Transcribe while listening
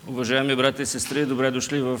Уважаеми брати и сестри, добре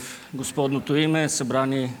дошли в Господното име,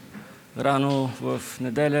 събрани рано в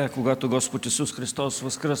неделя, когато Господ Исус Христос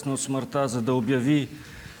възкръсна от смъртта, за да обяви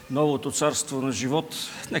новото царство на живот.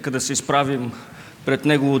 Нека да се изправим пред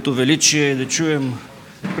Неговото величие и да чуем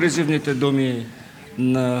призивните думи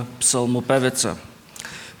на псалмопевеца.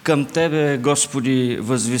 Към Тебе, Господи,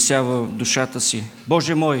 възвисява душата си.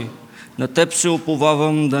 Боже мой, на Теб се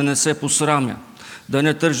уповавам да не се посрамя, да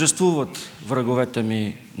не тържествуват враговете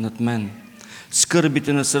ми над мен.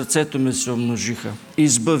 Скърбите на сърцето ми се умножиха.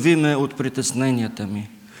 Избави ме от притесненията ми.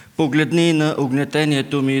 Погледни на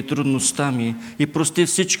огнетението ми и трудността ми и прости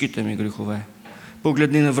всичките ми грехове.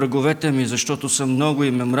 Погледни на враговете ми, защото са много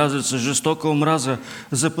и ме мразят с жестока омраза.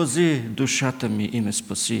 Запази душата ми и ме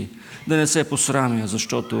спаси. Да не се посрамя,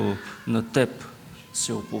 защото на Теб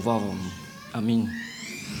се уповавам. Амин.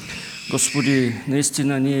 Господи,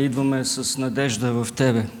 наистина ние идваме с надежда в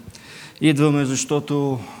Тебе. Идваме,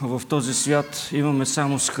 защото в този свят имаме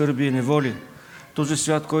само скърби и неволи. Този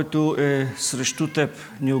свят, който е срещу Теб,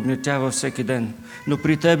 ни огнетява всеки ден. Но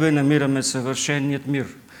при Тебе намираме съвършеният мир,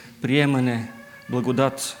 приемане,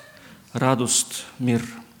 благодат, радост, мир.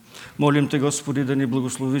 Молим Те, Господи, да ни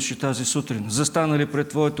благословиш и тази сутрин. Застанали пред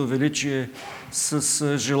Твоето величие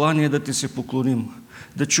с желание да Ти се поклоним,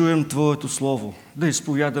 да чуем Твоето Слово, да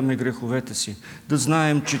изповядаме греховете си, да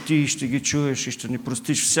знаем, че Ти ще ги чуеш и ще ни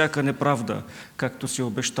простиш всяка неправда, както си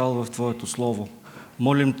обещал в Твоето Слово.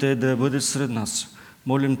 Молим Те да бъдеш сред нас.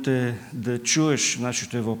 Молим Те да чуеш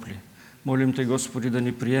нашите вопли. Молим Те, Господи, да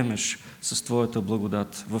ни приемеш с Твоята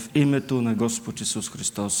благодат. В името на Господ Исус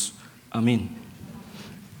Христос. Амин.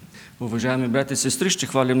 Уважаеми брати и сестри, ще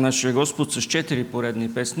хвалим нашия Господ с 4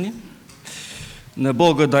 поредни песни. На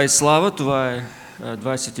Бога дай слава, това е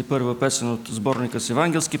 21 песен от сборника с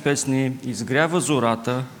евангелски песни. Изгрява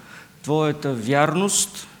зората, Твоята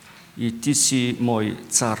вярност и Ти си мой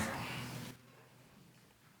цар.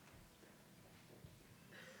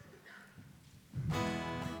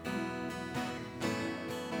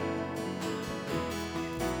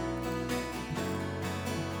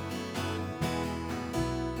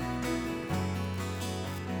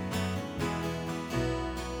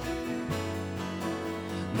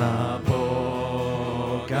 На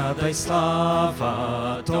Бога дай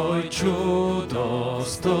слава, Той чудо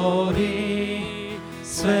стори,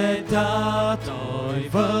 света Той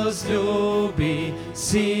възлюби,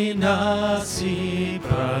 Сина си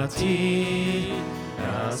прати.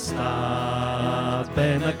 Разнат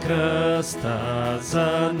бе на кръста,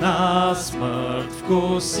 за нас смърт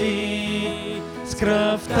вкуси, с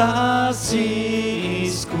кръвта си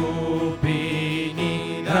изкупи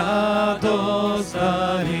ни радост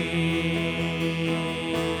дари.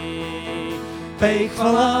 Пей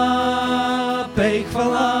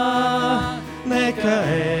хвала, нека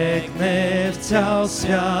екне в цял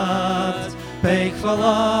свят. Пей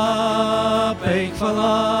хвала,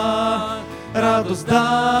 радост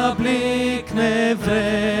да бликне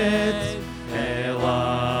вред.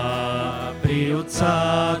 Ела при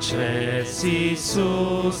Отца чрез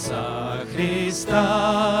Исуса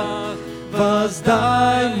Христа,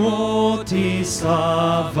 въздай Му Ти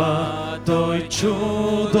слава, Той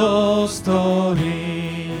чудо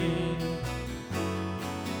стори.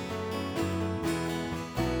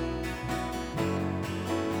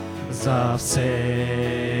 За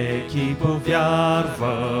всеки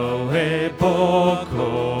повярвал е Бог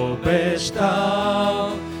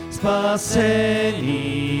обещал,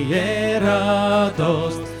 спасение,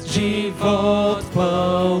 радост, живот в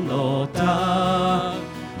пълнота.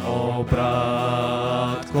 О,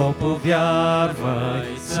 братко,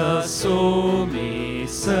 повярвай с ум и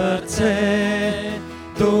сърце,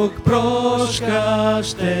 тук прошка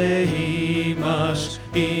ще имаш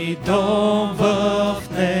и дом в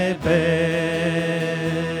небе.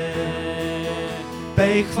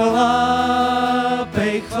 Пей хвала,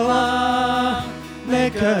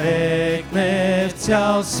 нека екне в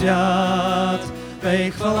цял свят.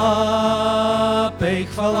 Пей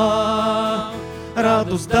хвала,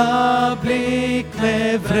 радост да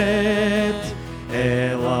бликне вред.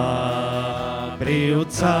 Ела при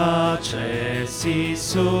Отца чрез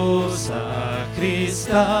Исуса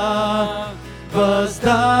Христа,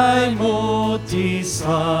 въздай Му Ти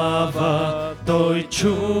слава, Той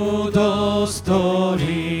чудо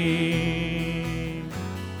стори.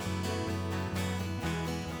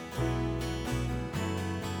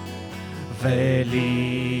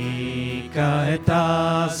 Велика е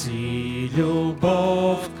тази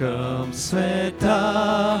любов към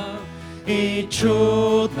света и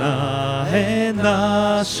чудна е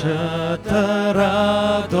нашата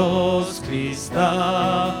радост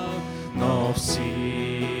Христа, но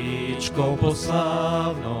всичко колко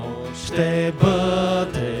по-славно ще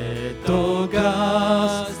бъде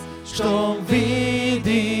тогава, щом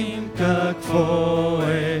видим какво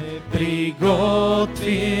е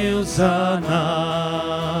приготвил за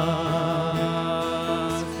нас.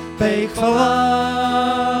 Пей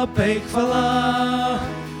хвала,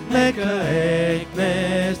 нека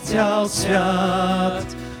екне в цял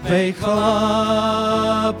свят. Пей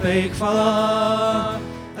хвала,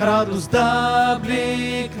 радост да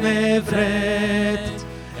бликне вред.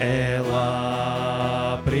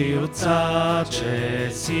 Ела при Отца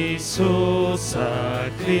чрез Исуса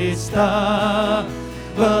Христа,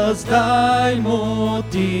 въздай му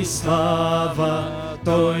ти слава,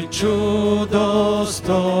 той чудо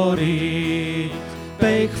стори.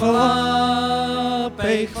 Пей хвала,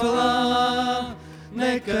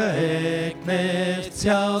 нека екне в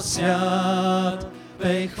цял свят.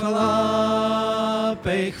 Пей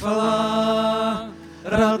хвала,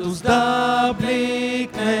 радост да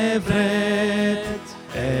бликне вред.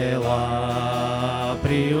 Ела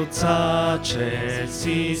при Отца чрез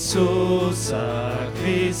Исуса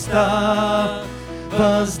Христа,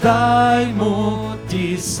 въздай му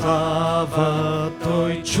ти слава,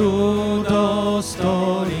 той чудо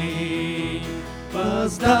стори.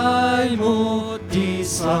 Въздай му ти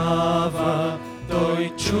слава,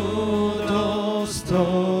 той чудо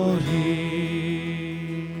стори.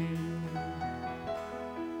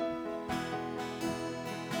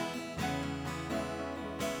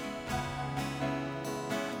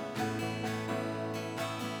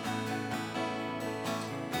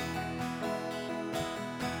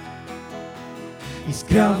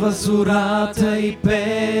 Изгрява зората и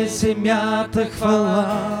пее земята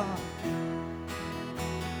хвала.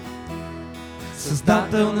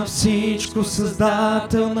 Създател на всичко,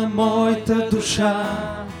 създател на моята душа.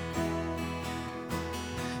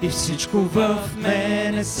 И всичко в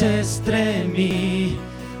мене се стреми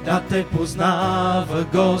да те познава,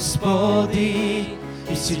 Господи.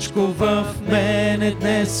 И всичко в мене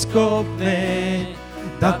днес копне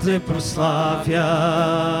да те прославя,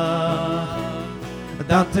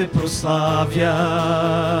 да те прославя.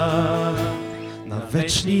 На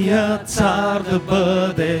вечния цар да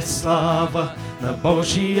бъде слава, на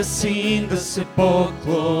Божия Син да се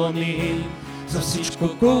поклони, за всичко,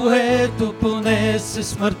 което понесе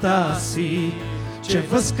смъртта си, че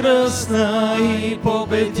възкръсна и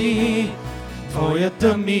победи.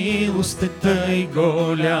 Твоята милост е тъй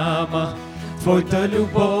голяма, Твоята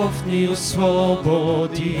любов ни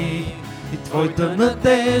освободи. И Твоята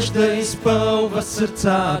надежда изпълва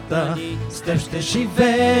сърцата. С Теб ще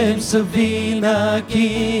живеем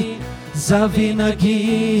завинаги, завинаги.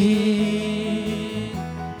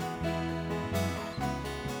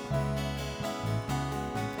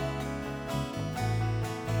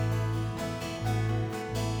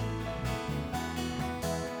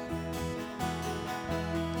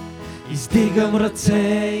 Издигам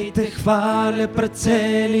ръце и те хваля пред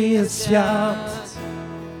целия свят.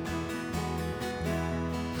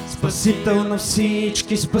 Спасител на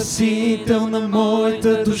всички, спасител на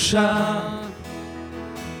моята душа.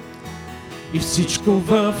 И всичко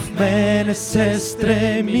в мене се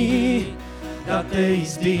стреми да те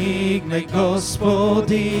издигне,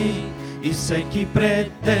 Господи. И всеки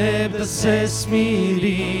пред Теб да се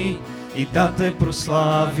смири и да те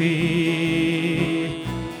прослави.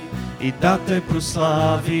 И да те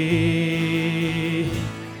прослави.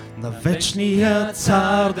 На вечния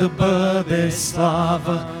цар да бъде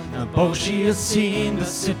слава, на Божия Син да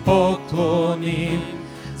се поклони,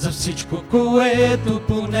 за всичко, което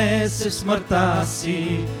понесе в смъртта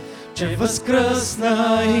си, че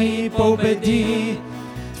възкръсна и победи.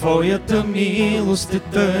 Твоята милост е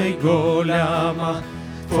тъй голяма,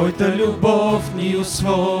 Твоята любов ни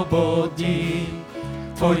освободи.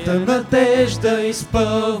 Твоята надежда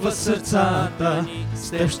изпълва сърцата,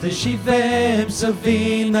 с Теб ще живеем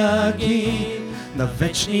завинаги. На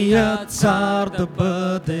вечния цар да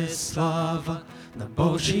бъде слава, на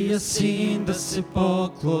Божия Син да се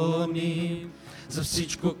поклони, за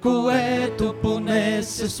всичко, което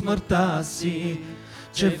понесе в смъртта си,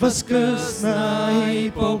 че възкръсна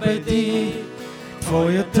и победи.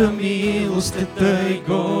 Твоята милост е тъй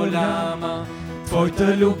голяма,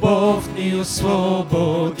 Твоята любов ни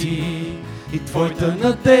освободи. И Твоята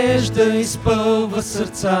надежда изпълва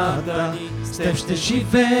сърцата, с Теб ще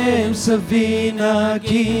живеем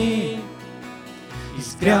завинаги.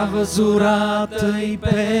 Изгрява зората и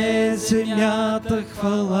пее земята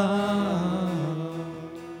хвала.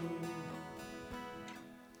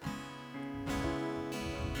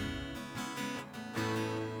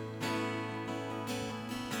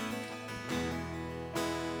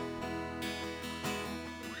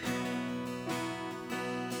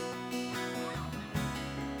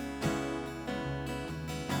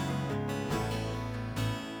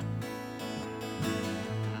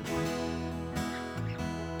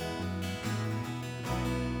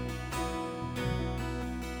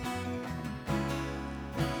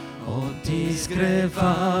 от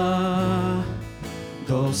изгрева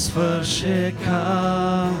до свършека.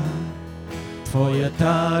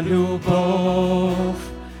 Твоята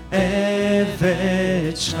любов е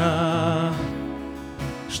вечна.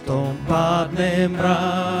 Щом падне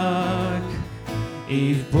мрак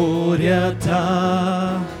и в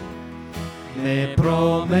бурята,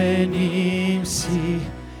 непроменим си,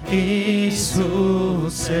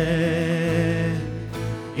 Исусе.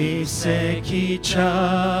 И всеки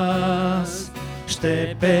час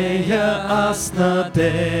ще пея аз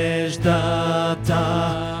надеждата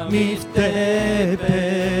ми в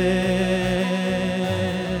Тебе.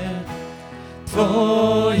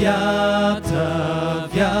 Твоята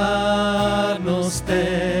вярност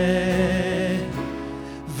е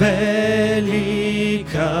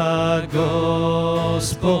велика,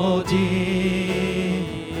 Господи.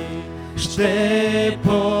 Ще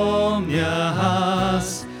помня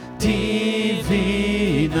аз Ти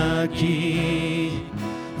винаги,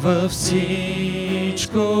 във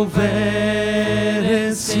всичко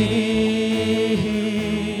верен си.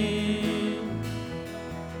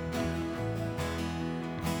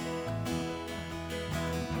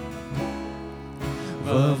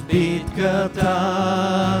 В битката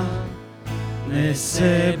не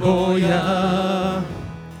се боя,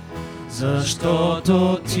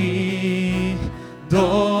 защото Ти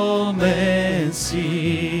до мен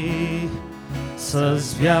си.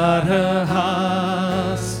 С вяра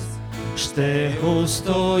аз ще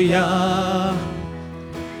устоя.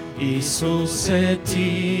 Исусе,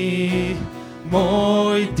 Ти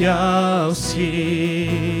мой дял си.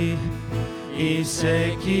 И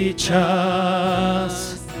всеки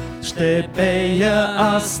час ще пея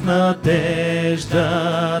аз надеждата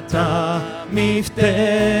ми в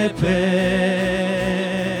Тебе.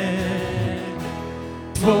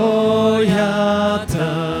 Твоята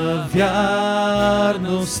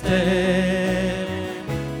вярност е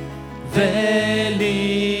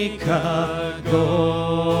велика,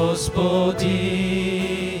 Господи.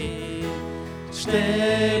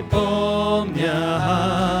 Ще помня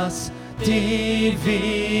аз Ти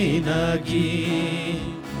винаги,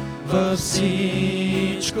 във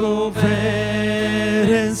всичко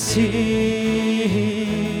верен си.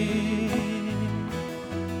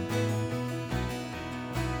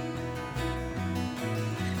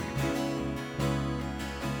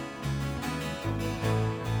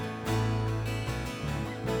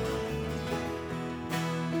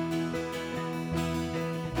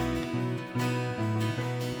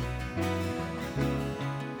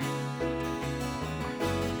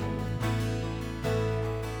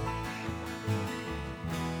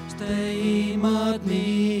 Ще има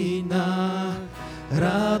дни на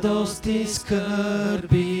радост и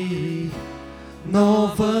скърби,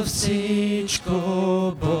 но във всичко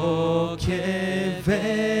Бог е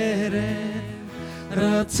верен.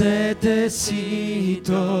 Ръцете си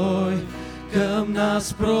Той към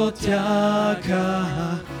нас протяга,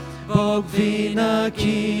 Бог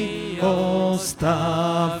винаги остава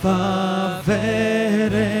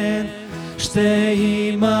верен. Ще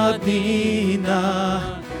има дни на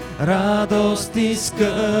радост и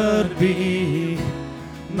скърби,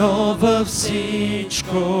 но във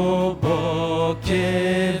всичко Бог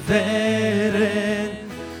е верен.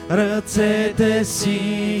 Ръцете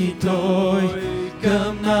си Той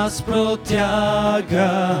към нас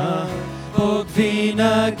протяга, Бог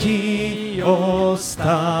винаги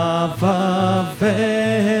остава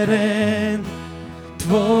верен.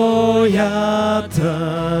 Твоята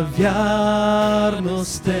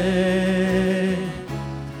вярност е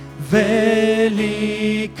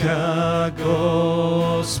велика,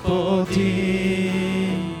 Господи.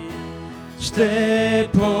 Ще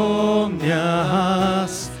помня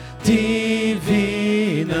аз Ти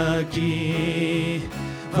винаги,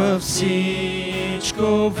 във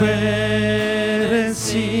всичко верен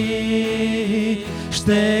си.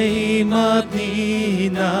 Ще има дни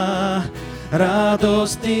на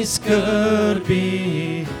радост и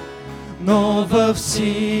скърби, но във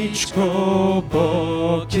всичко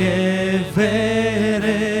Бог е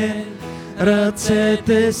верен.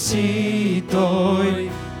 Ръцете си Той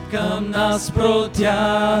към нас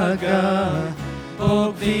протяга,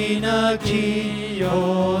 Бог винаги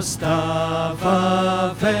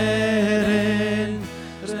остава верен.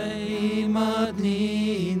 Ще има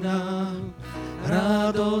дни на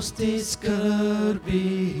радост и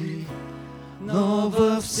скърби, но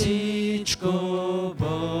във всичко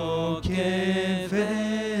Бог е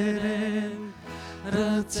верен.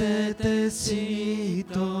 Ръцете си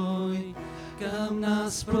Той към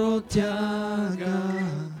нас протяга,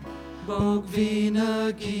 Бог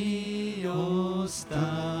винаги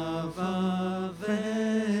остава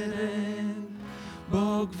верен.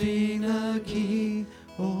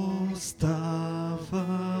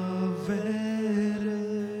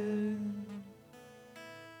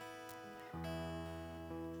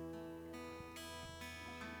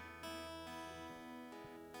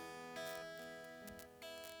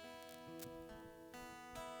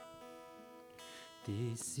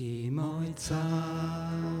 Ти си мой цар,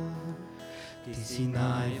 ти си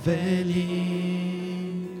най-велик,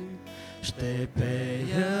 ще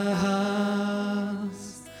пея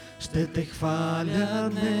аз, ще те хваля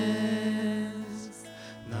днес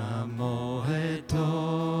на моето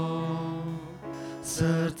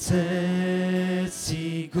сърце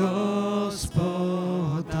си, Господа.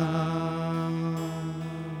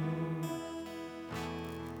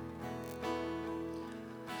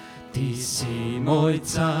 Ти си мой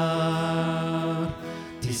цар,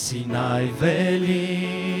 ти си най-велик,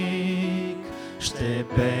 ще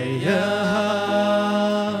пея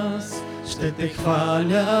аз, ще те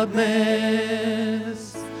хваля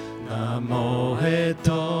днес на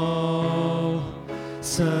моето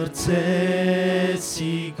сърце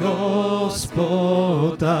си,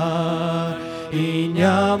 Господа, и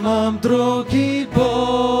нямам други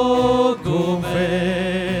богове.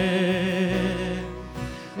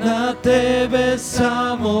 На Тебе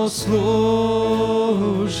само служа,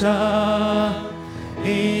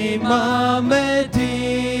 имам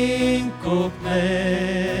един купнещ,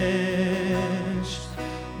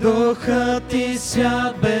 духът Ти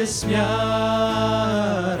свят без мяра,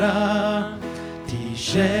 Ти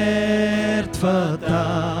жертвата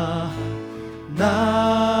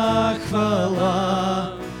на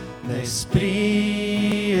хвала не сприеми.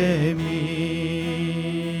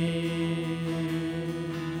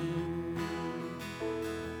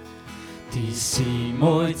 Ти си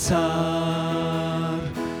мой цар,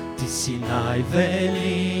 ти си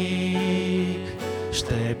най-велик,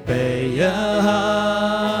 ще пея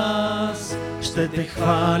аз, ще те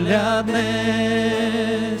хваля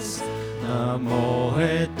днес на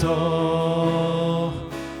моето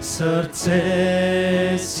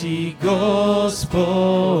сърце си,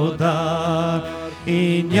 Господа,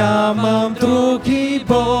 и нямам други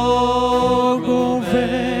богове.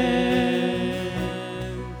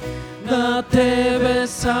 На Тебе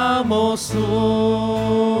само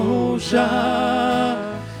служа,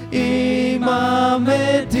 имам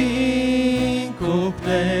един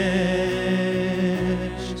купнещ,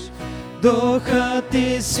 духът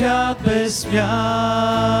Ти свят без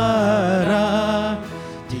мяра,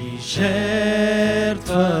 Ти жертвата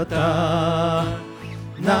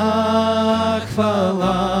на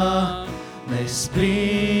хвала не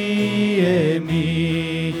сприеми,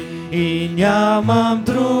 и нямам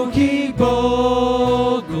други богове.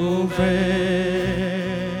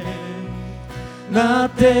 На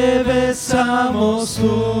Тебе само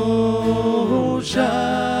служа,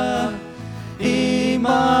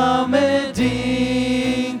 имам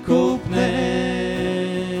един купнещ,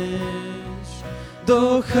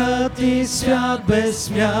 духът Ти свят без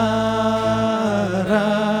мяра,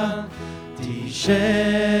 Ти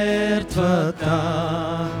жертвата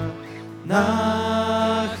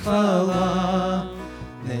на хвала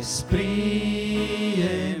не сприеми.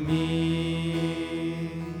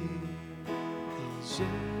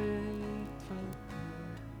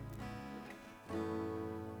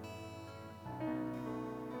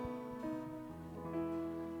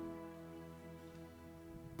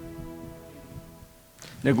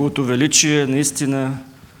 Неговото величие наистина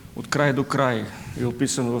от край до край е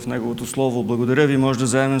описано в Неговото Слово. Благодаря Ви, може да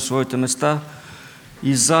заемем своите места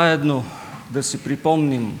и заедно да си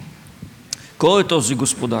припомним кой е този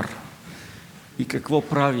Господар и какво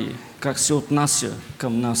прави, как се отнася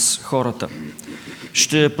към нас, хората.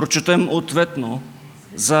 Ще прочетем ответно,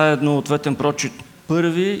 заедно ответен прочит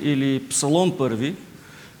първи или Псалом първи,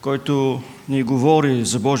 който ни говори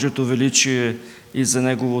за Божието величие и за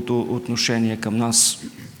Неговото отношение към нас.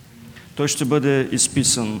 Той ще бъде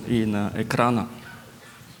изписан и на екрана.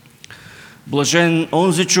 Блажен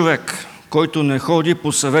онзи човек, който не ходи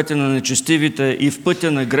по съвета на нечестивите и в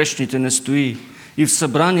пътя на грешните не стои, и в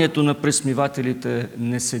събранието на пресмивателите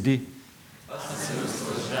не седи. Аз се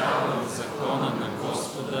наслаждавам в закона на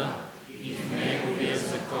Господа и в Неговия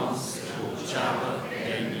закон се получава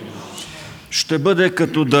ден и нощ. Ще бъде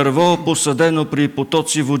като дърво, посадено при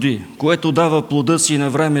потоци води, което дава плода си на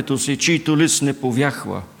времето си, чийто лист не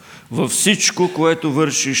повяхва. Във всичко, което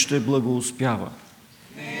върши, ще благоуспява.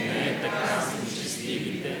 Не е така с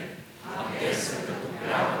нечестивите, а те са като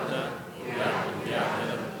плявата, която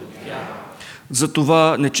вятърът отвява.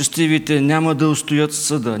 Затова нечестивите няма да устоят в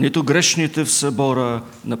съда, нито грешните в събора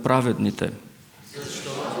на праведните.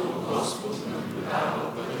 Защото Господ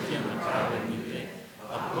наблюдава пътя на праведните,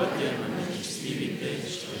 а пътя на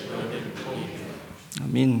нечестивите ще бъде погибел.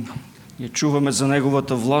 Амин. И чуваме за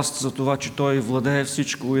Неговата власт, за това, че Той владее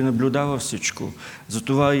всичко и наблюдава всичко.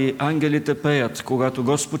 Затова и ангелите пеят, когато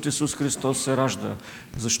Господ Исус Христос се ражда,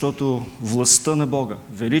 защото властта на Бога,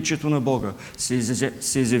 величието на Бога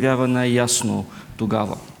се изявява най-ясно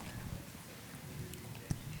тогава.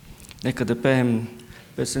 Нека да пеем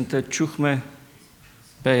песента "Чухме,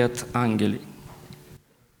 пеят ангели".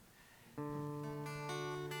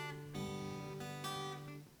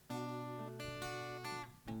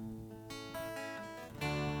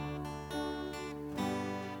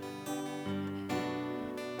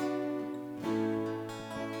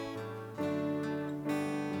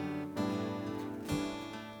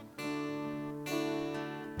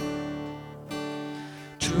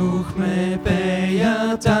 Чухме,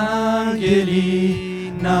 пеят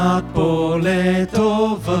ангели над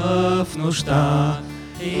полето в нощта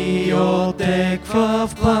и отеква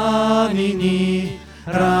в планини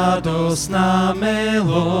радостна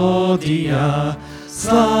мелодия.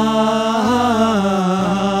 Слава,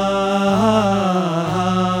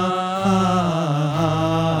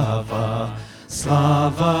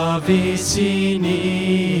 слава висините,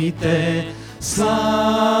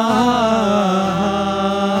 слава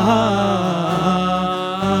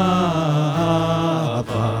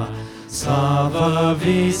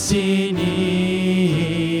висините.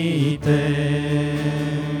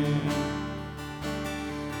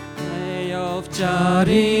 Ей,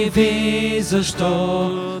 овчари ви,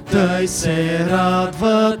 защо тъй се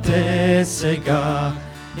радвате сега?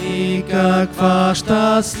 И каква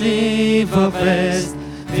щастлива вест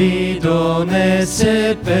ви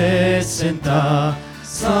донесе песента.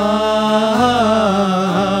 Слава,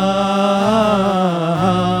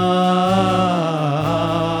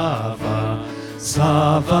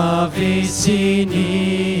 слава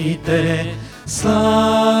висините,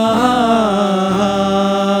 слава,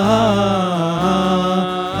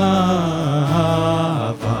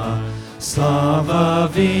 слава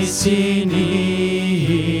висините.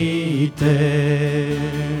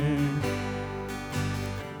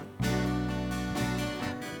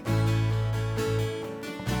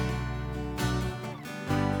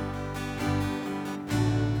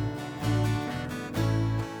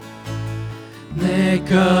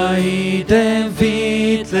 Нека идем в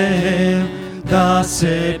Витлеем, да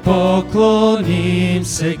се поклоним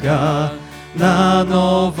сега на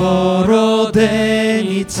новородени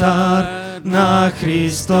цар, на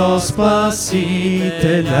Христос Спасителя.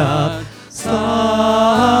 Слава,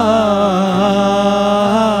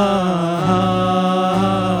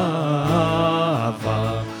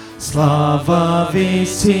 слава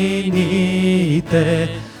висините,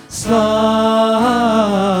 слава,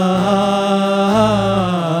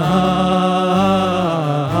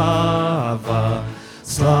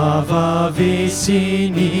 слава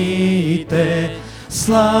висините,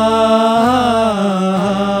 слава,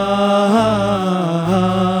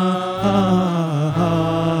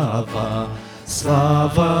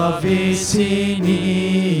 слава висините,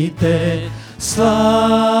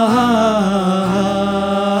 слава,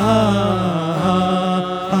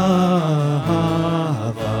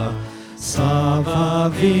 слава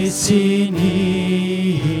висините.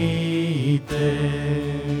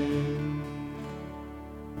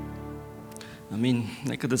 Амин.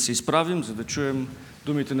 Нека да се изправим, за да чуем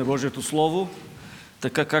думите на Божието Слово,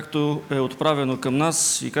 така както е отправено към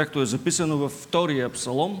нас и както е записано във втория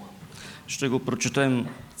псалом. Ще го прочетем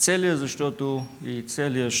целия, защото и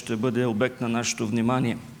целия ще бъде обект на нашето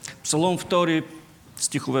внимание. Псалом 2,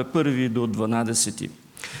 стихове 1 до 12.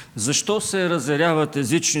 Защо се разяряват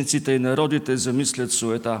езичниците и народите замислят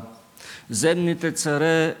суета? Земните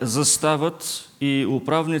царе застават и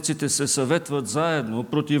управниците се съветват заедно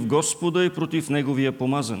против Господа и против Неговия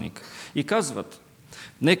помазаник. И казват: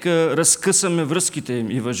 нека разкъсаме връзките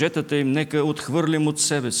им и въжетата им нека отхвърлим от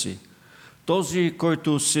себе си. Този,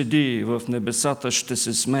 който седи в небесата, ще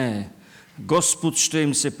се смее. Господ ще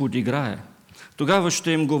им се подиграе. Тогава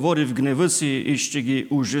ще им говори в гнева си и ще ги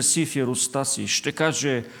ужаси в яроста си. Ще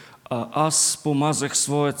каже: аз помазах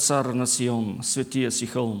своя цар на Сион, светия си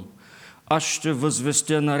хълм. Аз ще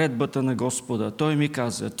възвестя наредбата на Господа. Той ми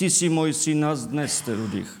каза: ти си мой син, аз днес те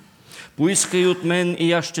родих. Поискай от мен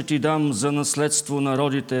и аз ще ти дам за наследство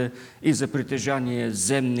народите и за притежание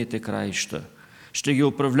земните краища. Ще ги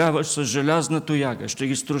управляваш с желязна тояга, ще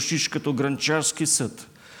ги струшиш като гранчарски съд.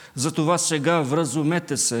 Затова сега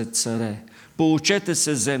вразумете се, царе, поучете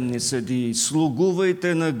се, земни съдии,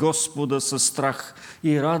 слугувайте на Господа със страх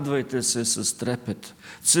и радвайте се с трепет.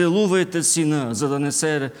 Целувайте сина, за да не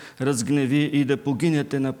се разгневи и да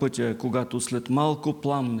погинете на пътя, когато след малко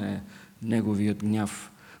пламне неговият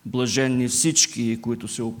гняв. Блаженни всички, които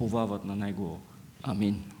се уповават на него.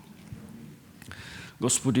 Амин.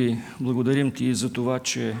 Господи, благодарим Ти за това,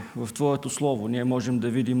 че в Твоето Слово ние можем да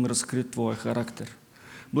видим разкрит Твоя характер.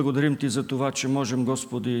 Благодарим Ти за това, че можем,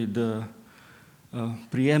 Господи, да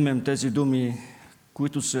приемем тези думи,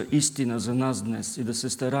 които са истина за нас днес и да се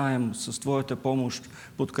стараем с Твоята помощ,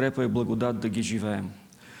 подкрепа и благодат да ги живеем.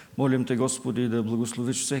 Молим Те, Господи, да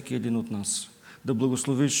благословиш всеки един от нас, да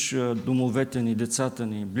благословиш домовете ни, децата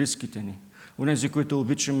ни, близките ни. Онези, които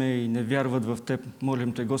обичаме и не вярват в Теб,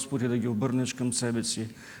 молим Те, Господи, да ги обърнеш към себе си,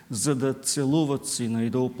 за да целуват Сина и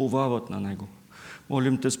да уповават на Него.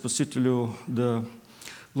 Молим Те, Спасителю, да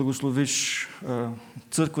благословиш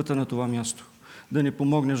църквата на това място, да ни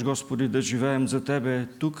помогнеш, Господи, да живеем за Тебе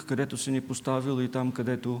тук, където си ни поставил и там,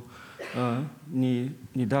 където ни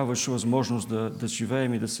даваш възможност да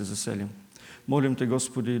живеем и да се заселим. Молим Те,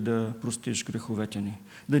 Господи, да простиш греховете ни,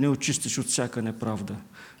 да ни очистиш от всяка неправда,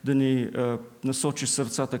 да ни насочиш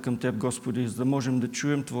сърцата към Теб, Господи, за да можем да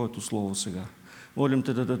чуем Твоето Слово сега. Молим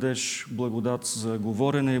Те да дадеш благодат за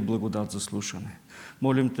говорене и благодат за слушане.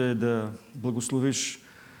 Молим Те да благословиш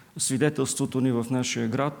свидетелството ни в нашия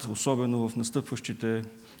град, особено в настъпващите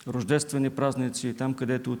рождествени празници, там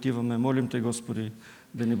където отиваме. Молим Те, Господи,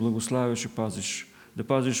 да ни благославиш и пазиш, да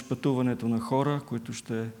пазиш пътуването на хора, които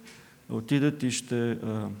ще отидат и ще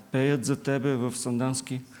пеят за Тебе в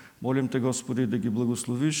Сандански. Молим Те, Господи, да ги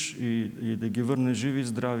благословиш и да ги върнеш живи,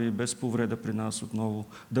 здрави и без повреда при нас отново,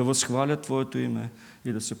 да възхвалят Твоето име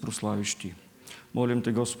и да се прославиш Ти. Молим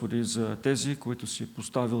Те, Господи, за тези, които си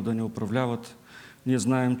поставил да ни управляват. Ние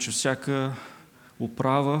знаем, че всяка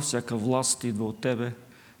управа, всяка власт идва от Тебе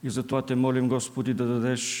и затова Те молим, Господи, да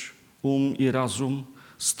дадеш ум и разум,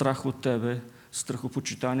 страх от Тебе,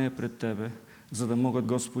 страхопочитание пред Тебе, за да могат,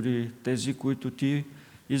 Господи, тези, които Ти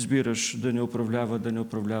избираш да ни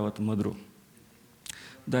управляват мъдро.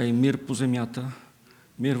 Дай мир по земята,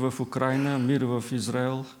 мир в Украйна, мир в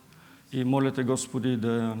Израел и моля Те, Господи,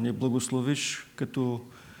 да ни благословиш, като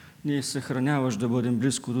ни съхраняваш да бъдем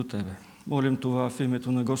близко до Тебе. Молим това в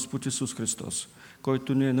името на Господ Исус Христос,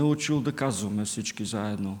 който ни е научил да казваме всички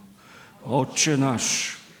заедно: Отче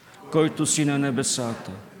наш, който си на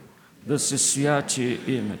небесата, да се святи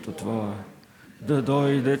името Твое, да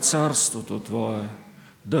дойде царството Твое,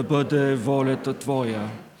 да бъде волята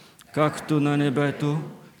Твоя, както на небето,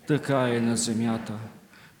 така и на земята.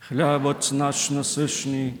 Хлябът наш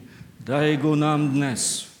насъщни, дай го нам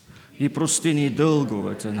днес и прости ни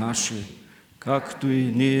дълговете наши, както и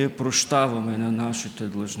ние прощаваме на нашите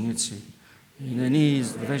длъжници. И не ни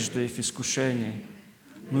извеждай в изкушение,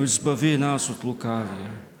 но избави нас от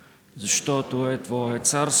лукавия, защото е Твое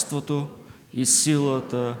царството и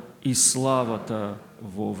силата и славата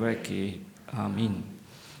вовеки. Амин.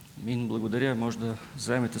 Амин. Благодаря. Може да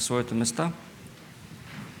заемете своите места.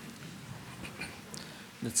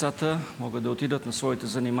 Децата могат да отидат на своите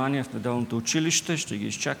занимания в неделното училище. Ще ги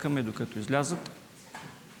изчакаме, докато излязат.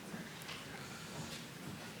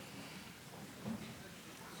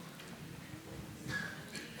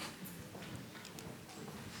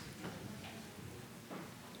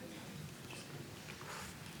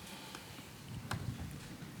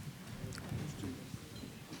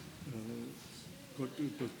 Който е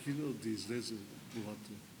паркирал да излезе колата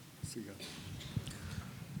сега.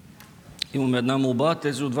 Имаме една молба.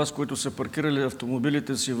 Тези от вас, които са паркирали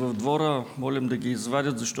автомобилите си в двора, молим да ги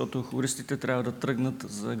извадят, защото хористите трябва да тръгнат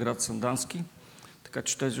за град Сандански. Така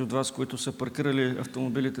че тези от вас, които са паркирали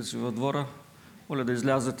автомобилите си в двора, моля да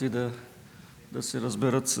излязат и да се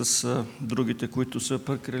разберат с другите, които са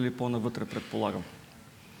паркирали по-навътре, предполагам.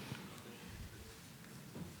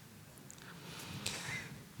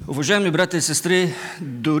 Уважаеми брати и сестри,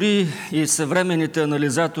 дори и съвременните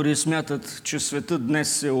анализатори смятат, че светът днес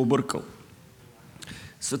се е объркал.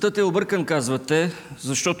 Светът е объркан, казвате,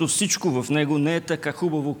 защото всичко в него не е така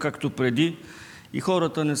хубаво, както преди и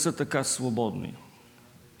хората не са така свободни.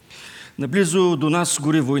 Наблизо до нас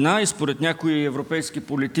гори война и според някои европейски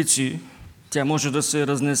политици тя може да се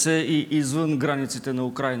разнесе и извън границите на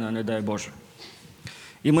Украйна, не дай Боже.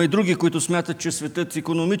 Има и други, които смятат, че светът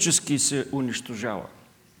икономически се унищожава.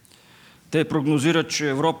 Те прогнозират, че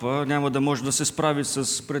Европа няма да може да се справи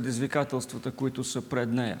с предизвикателствата, които са пред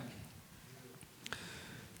нея.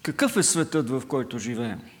 Какъв е светът, в който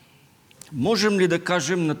живеем? Можем ли да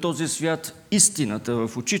кажем на този свят истината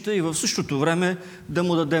в очите и в същото време да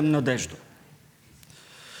му дадем надежда?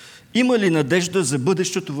 Има ли надежда за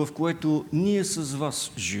бъдещето, в което ние с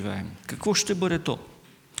вас живеем? Какво ще бъде то?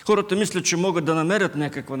 Хората мислят, че могат да намерят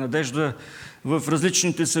някаква надежда в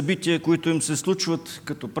различните събития, които им се случват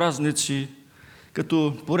като празници,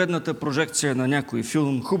 като поредната прожекция на някой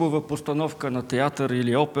филм, хубава постановка на театър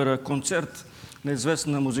или опера, концерт на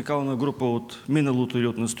известна музикална група от миналото или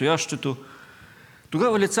от настоящето.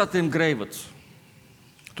 Тогава лицата им грейват.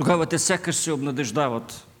 Тогава те сякаш се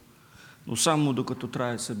обнадеждават, но само докато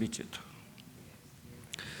трае събитието.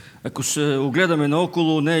 Ако се огледаме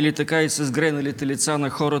наоколо, не е ли така и с грейналите лица на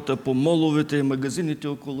хората по моловете и магазините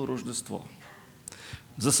около Рождество?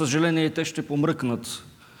 За съжаление, те ще помръкнат,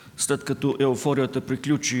 след като еуфорията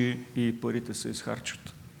приключи и парите се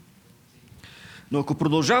изхарчат. Но ако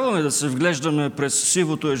продължаваме да се вглеждаме през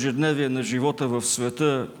сивото ежедневие на живота в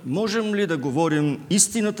света, можем ли да говорим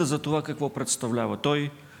истината за това какво представлява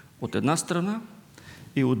той от една страна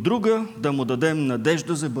и от друга да му дадем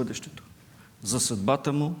надежда за бъдещето, за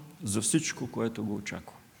съдбата му, за всичко, което го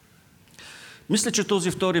очаква? Мисля, че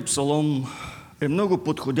този втори псалом е много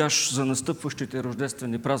подходящ за настъпващите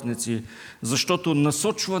рождествени празници, защото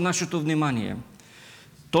насочва нашето внимание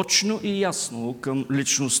точно и ясно към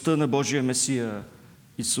личността на Божия Месия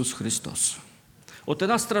Исус Христос. От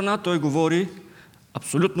една страна той говори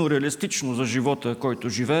абсолютно реалистично за живота, който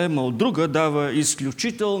живеем, а от друга дава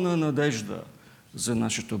изключителна надежда за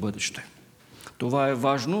нашето бъдеще. Това е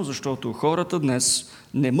важно, защото хората днес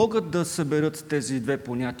не могат да съберат тези две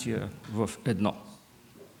понятия в едно.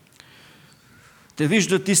 Те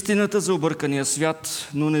виждат истината за объркания свят,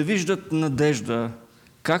 но не виждат надежда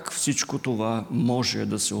как всичко това може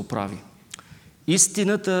да се оправи.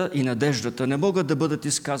 Истината и надеждата не могат да бъдат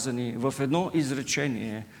изказани в едно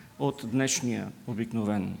изречение от днешния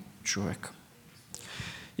обикновен човек.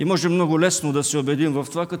 И може много лесно да се убедим в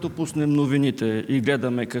това, като пуснем новините и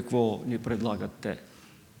гледаме какво ни предлагат те.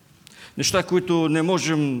 Неща, които не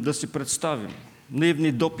можем да си представим.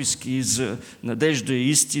 Наивни дописки за надежда и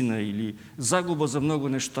истина или загуба за много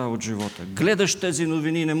неща от живота. Гледаш тези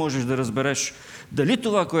новини и не можеш да разбереш дали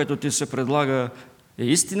това, което ти се предлага, е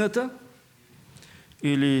истината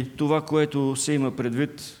или това, което се има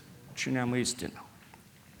предвид, че няма истина.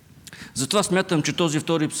 Затова смятам, че този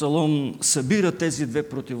втори псалом събира тези две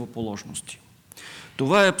противоположности.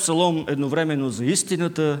 Това е псалом едновременно за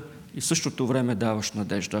истината и в същото време даваш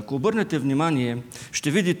надежда. Ако обърнете внимание,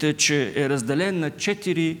 ще видите, че е разделен на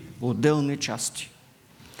 4 отделни части.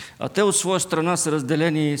 А те от своя страна са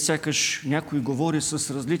разделени, сякаш някой говори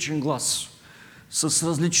с различен глас, с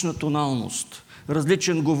различна тоналност.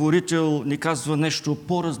 Различен говорител ни казва нещо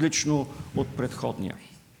по-различно от предходния.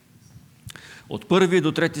 От 1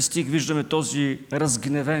 до 3 стих виждаме този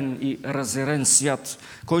разгневен и разярен свят,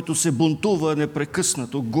 който се бунтува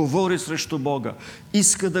непрекъснато, говори срещу Бога,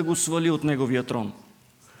 иска да го свали от Неговия трон.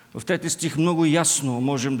 В 3 стих много ясно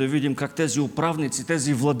можем да видим как тези управници,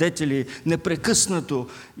 тези владетели непрекъснато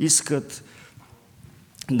искат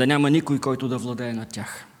да няма никой, който да владее над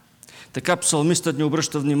тях. Така псалмистът ни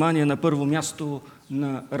обръща внимание на първо място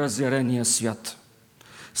на разярения свят.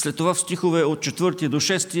 След това в стихове от 4 до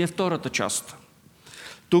 6 е втората част.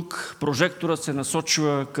 Тук прожекторът се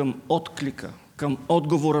насочва към отклика, към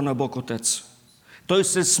отговора на Бог Отец. Той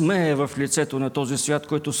се смее в лицето на този свят,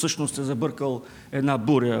 който всъщност е забъркал една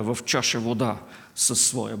буря в чаша вода със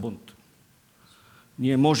своя бунт.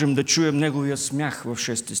 Ние можем да чуем неговия смях в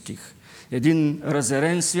 6 стих. Един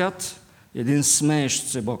разярен свят, един смеещ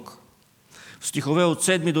се Бог. В стихове от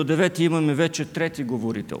 7 до 9 имаме вече трети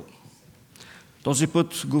говорител. Този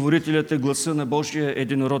път говорителят е гласа на Божия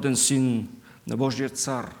единороден син, на Божия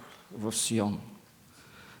цар в Сион.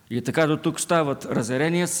 И така до тук стават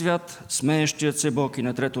разярения свят, смеещият се Бог и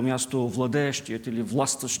на трето място владеещият или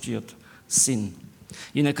властващият син.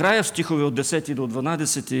 И накрая в стихове от 10 до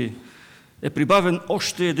 12 е прибавен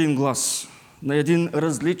още един глас на един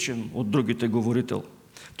различен от другите говорител.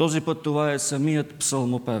 Този път това е самият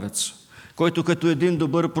псалмопевец, който като един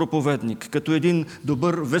добър проповедник, като един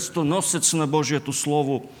добър вестоносец на Божието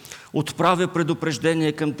Слово, отправя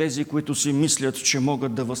предупреждение към тези, които си мислят, че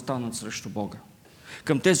могат да въстанат срещу Бога.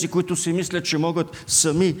 Към тези, които си мислят, че могат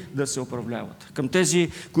сами да се управляват. Към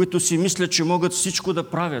тези, които си мислят, че могат всичко да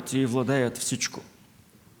правят и владеят всичко.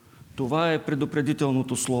 Това е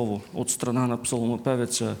предупредителното слово от страна на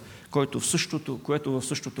псалмопевеца, което в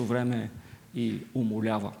същото време и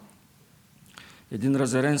умолява. Един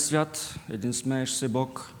разярен свят, един смеещ се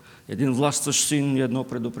Бог, един властващ син и едно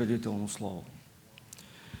предупредително слово.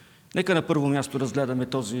 Нека на първо място разгледаме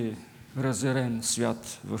този разярен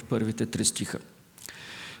свят в първите 3 стиха.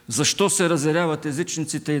 Защо се разяряват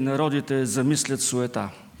езичниците и народите замислят суета?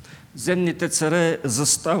 Земните царе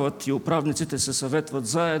застават и управниците се съветват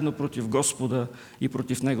заедно против Господа и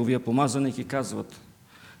против Неговия помазаник и казват: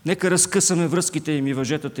 нека разкъсаме връзките им и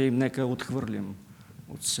въжетата им, нека отхвърлим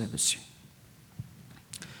от себе си.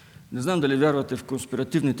 Не знам дали вярвате в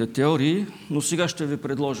конспиративните теории, но сега ще ви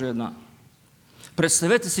предложа една.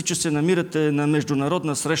 Представете си, че се намирате на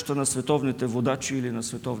международна среща на световните водачи или на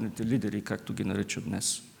световните лидери, както ги наричат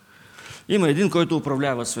днес. Има един, който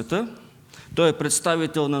управлява света. Той е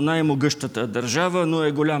представител на най-могъщата държава, но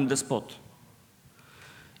е голям деспот.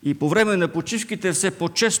 И по време на почивките все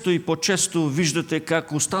по-често и по-често виждате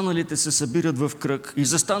как останалите се събират в кръг и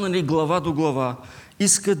застанали глава до глава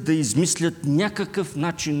искат да измислят някакъв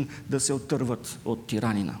начин да се оттърват от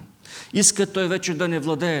тиранина. Искат той вече да не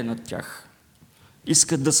владее над тях.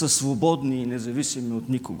 Искат да са свободни и независими от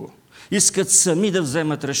никого. Искат сами да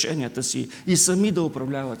вземат решенията си и сами да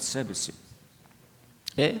управляват себе си.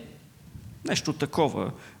 Нещо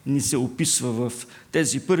такова ни се описва в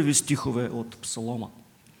тези първи стихове от Псалома.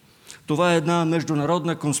 Това е една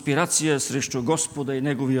международна конспирация срещу Господа и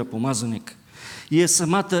Неговия помазаник. И е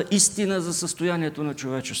самата истина за състоянието на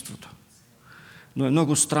човечеството. Но е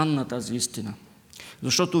много странна тази истина.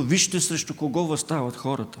 Защото вижте срещу кого въстават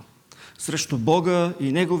хората. Срещу Бога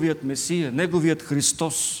и Неговият Месия, Неговият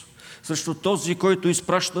Христос. Срещу този, който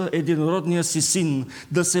изпраща единородния си син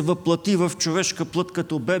да се въплати в човешка плът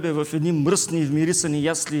като бебе в едни мръсни и вмирисани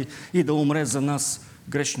ясли и да умре за нас,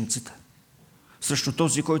 грешниците. Срещу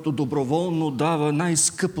този, който доброволно дава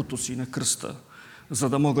най-скъпото си на кръста, за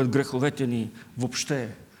да могат греховете ни въобще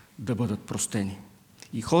да бъдат простени.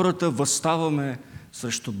 И хората въставаме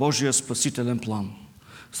срещу Божия спасителен план.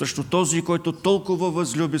 Срещу този, който толкова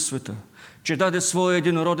възлюби света, че даде своя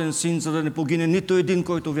единороден син, за да не погине нито един,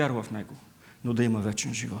 който вярва в него, но да има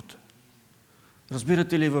вечен живот.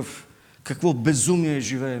 Разбирате ли в какво безумие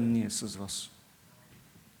живеем ние с вас?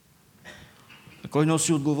 А кой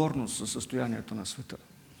носи отговорност за състоянието на света?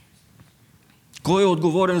 Кой е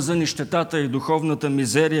отговорен за нищетата и духовната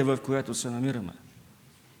мизерия, в която се намираме?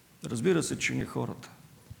 Разбира се, че не хората.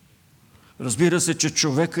 Разбира се, че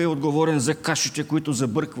човека е отговорен за кашите, които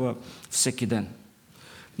забърква всеки ден.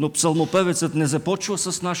 Но псалмопевецът не започва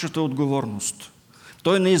с нашата отговорност.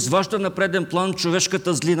 Той не изважда на преден план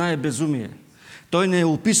човешката злина и безумие. Той не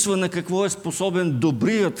описва на какво е способен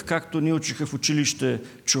добрият, както ни учиха в училище,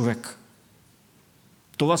 човек.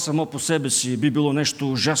 Това само по себе си би било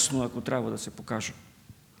нещо ужасно, ако трябва да се покаже.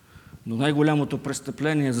 Но най-голямото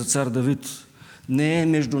престъпление за цар Давид не е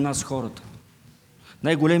между нас хората.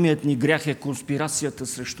 Най-големият ни грях е конспирацията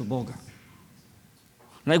срещу Бога.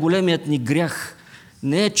 Най-големият ни грях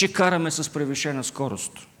не е, че караме с превишена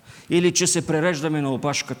скорост, или че се пререждаме на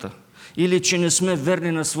опашката, или че не сме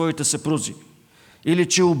верни на своите съпрузи, или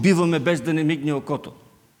че убиваме без да не мигне окото.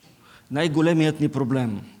 Най-големият ни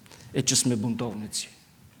проблем е, че сме бунтовници.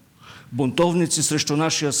 Бунтовници срещу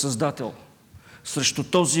нашия Създател, срещу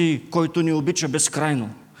този, който ни обича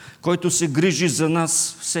безкрайно, който се грижи за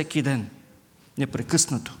нас всеки ден,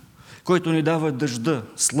 непрекъснато, който ни дава дъжда,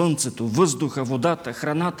 слънцето, въздуха, водата,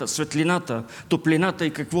 храната, светлината, топлината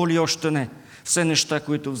и какво ли още не. Все неща,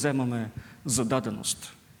 които вземаме за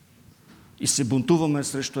даденост. И се бунтуваме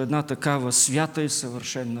срещу една такава свята и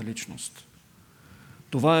съвършенна личност.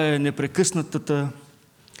 Това е непрекъснатата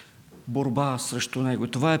борба срещу него.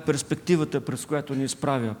 Това е перспективата, през която ни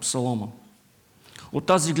изправя Псалома. От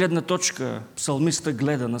тази гледна точка псалмиста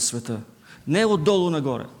гледа на света. Не отдолу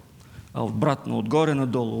нагоре, а обратно, отгоре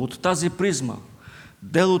надолу. От тази призма,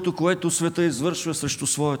 делото, което света извършва срещу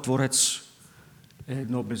своя Творец, е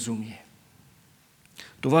едно безумие.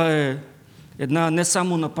 Това е една не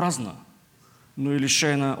само напразна, но и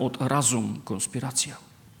лишена от разум конспирация.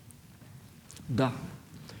 Да,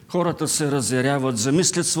 хората се разяряват,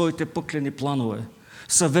 замислят своите пъклени планове,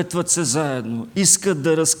 съветват се заедно, искат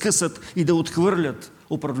да разкъсат и да отхвърлят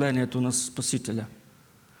управлението на Спасителя.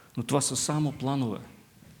 Но това са само планове.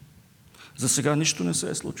 За сега нищо не се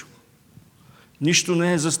е случило. Нищо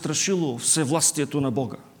не е застрашило всевластието на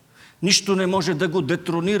Бога. Нищо не може да го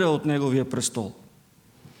детронира от Неговия престол.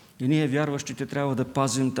 И ние, вярващите, трябва да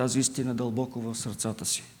пазим тази истина дълбоко в сърцата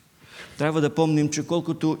си. Трябва да помним, че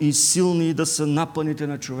колкото и силни да са напъните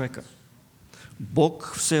на човека,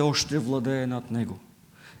 Бог все още владее над него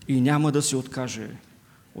и няма да се откаже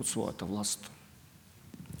от своята власт.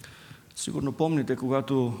 Сигурно помните,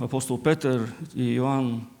 когато апостол Петър и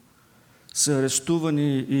Йоан са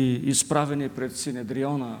арестувани и изправени пред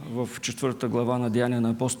Синедриона в 4 глава на Деяния на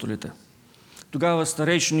апостолите. Тогава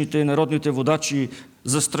старейшините и народните водачи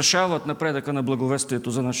застрашават напредъка на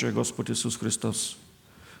благовестието за нашия Господ Исус Христос.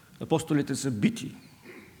 Апостолите са бити,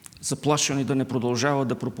 заплашени да не продължават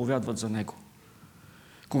да проповядват за Него.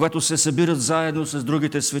 Когато се събират заедно с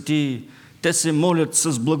другите светии, те се молят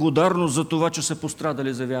с благодарност за това, че са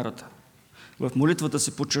пострадали за вярата. В молитвата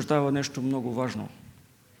се подчертава нещо много важно.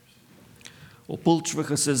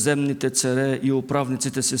 Опълчваха се земните царе и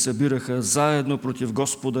управниците се събираха заедно против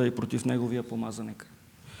Господа и против Неговия помазаник.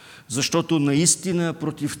 Защото наистина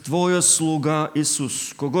против Твоя слуга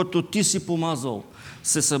Исус, когото Ти си помазал,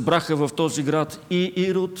 се събраха в този град и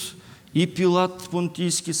Ирод, и Пилат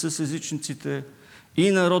понтийски с езичниците,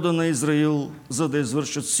 и народа на Израил, за да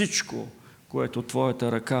извършат всичко, което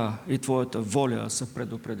Твоята ръка и Твоята воля са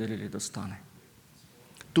предопределили да стане.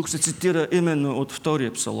 Тук се цитира именно от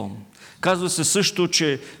втория псалом. Казва се също,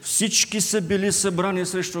 че всички са били събрани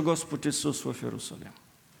срещу Господ Исус в Йерусалим.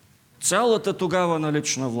 Цялата тогава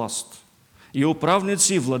налична власт. И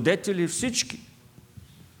управници, и владетели, всички.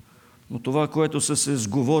 Но това, което са се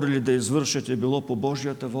сговорили да извършат, е било по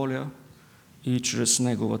Божията воля и чрез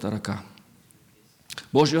Неговата ръка.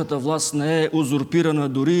 Божията власт не е узурпирана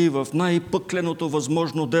дори в най-пъкленото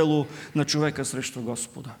възможно дело на човека срещу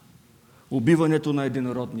Господа. Убиването на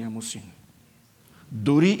единородния му син.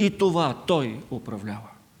 Дори и това той управлява.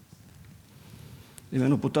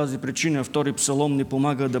 Именно по тази причина втори псалом ни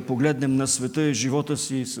помага да погледнем на света и живота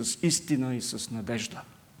си с истина и с надежда.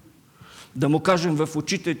 Да му кажем в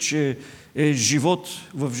очите, че е живот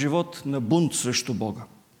на бунт срещу Бога.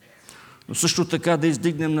 Но също така да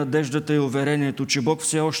издигнем надеждата и уверението, че Бог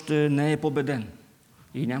все още не е победен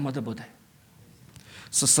и няма да бъде.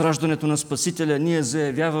 С раждането на Спасителя ние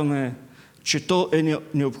заявяваме, че то е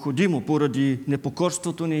необходимо поради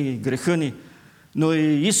непокорството ни и греха ни, но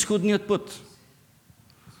и изходният път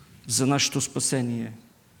за нашето спасение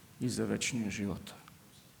и за вечния живот.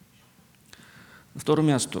 На второ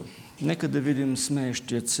място, нека да видим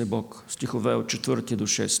смеещият се Бог, стихове от 4 до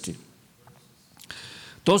 6.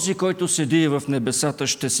 Този, който седи в небесата,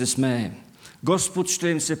 ще се смее. Господ ще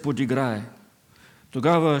им се подиграе.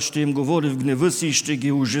 Тогава ще им говори в гнева си и ще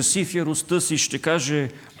ги ужаси в яростта си, ще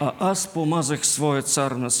каже: а аз помазах своя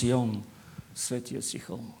цар на Сион, светия си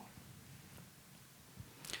хълм.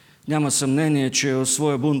 Няма съмнение, че в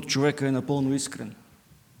своя бунт човека е напълно искрен.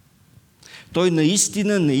 Той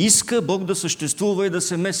наистина не иска Бог да съществува и да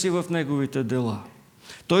се меси в неговите дела.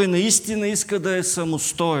 Той наистина иска да е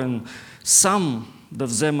самостоен, сам да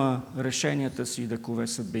взема решенията си и да кове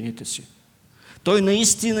съдбините си. Той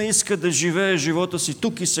наистина иска да живее живота си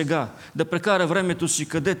тук и сега, да прекара времето си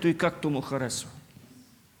където и както му харесва.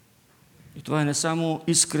 И това е не само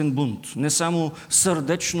искрен бунт, не само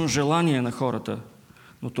сърдечно желание на хората,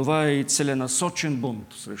 но това е и целенасочен бунт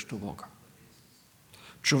срещу Бога.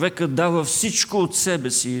 Човекът дава всичко от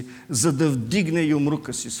себе си, за да вдигне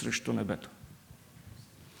юмрука си срещу небето.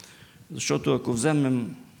 Защото ако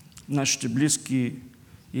вземем нашите близки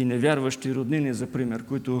и невярващи роднини, за пример,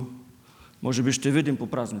 които може би ще видим по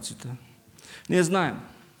празниците, ние знаем,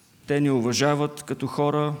 те ни уважават като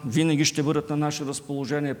хора, винаги ще бъдат на наше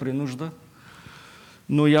разположение при нужда,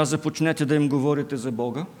 но я започнете да им говорите за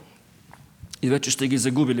Бога и вече ще ги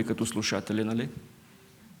загубили като слушатели, нали?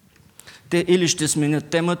 Те или ще сменят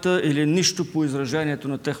темата, или нищо по изражението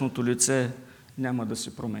на техното лице няма да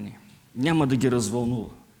се промени. Няма да ги развълнува,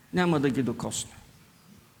 няма да ги докосне.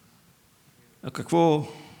 На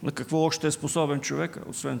какво още е способен човека,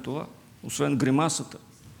 освен това? Освен гримасата,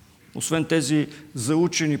 освен тези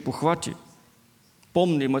заучени похвати,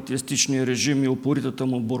 помни матеистичния режим и упоритата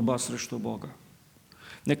му борба срещу Бога.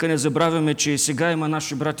 Нека не забравяме, че и сега има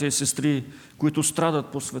наши братя и сестри, които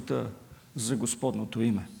страдат по света за Господното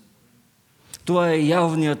име. Това е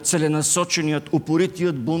явният, целенасоченият,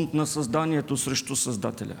 упоритият бунт на създанието срещу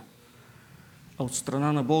Създателя. А от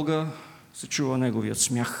страна на Бога се чува Неговият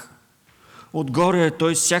смях. Отгоре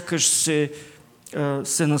той сякаш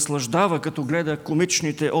се наслаждава, като гледа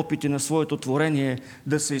комичните опити на своето творение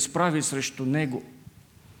да се изправи срещу Него.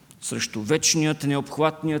 Срещу вечният,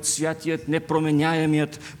 необхватният, святият,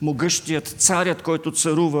 непроменяемият, могъщият, царят, който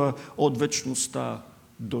царува от вечността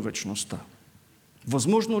до вечността.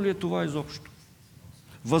 Възможно ли е това изобщо?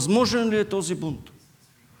 Възможен ли е този бунт?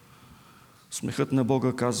 Смехът на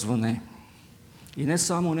Бога казва не. И не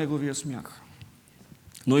само Неговия смях,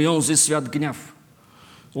 но и онзи свят гняв.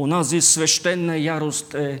 Онази свещена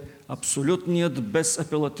ярост е абсолютният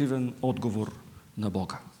безапелативен отговор на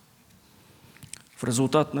Бога. В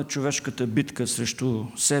резултат на човешката битка срещу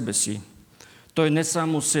себе си, той не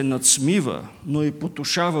само се надсмива, но и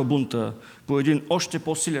потушава бунта по един още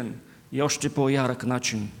по-силен и още по-ярък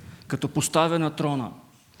начин, като поставя на трона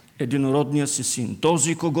единородния си син,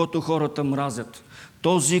 този, когото хората мразят,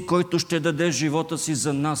 този, който ще даде живота си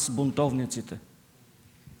за нас, бунтовниците.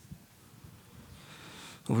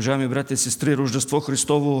 Уважаеми братя и сестри, Рождество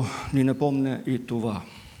Христово ни напомня и това.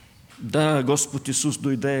 Да, Господ Исус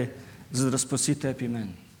дойде, за да спаси теб и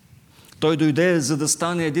мен. Той дойде, за да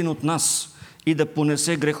стане един от нас и да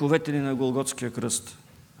понесе греховете ни на Голготския кръст.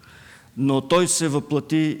 Но Той се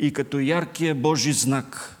въплати и като яркия Божи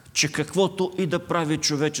знак, че каквото и да прави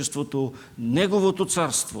човечеството, Неговото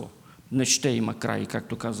царство не ще има край,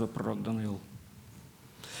 както казва пророк Даниил.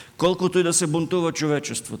 колкото и да се бунтува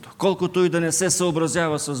човечеството, колкото и да не се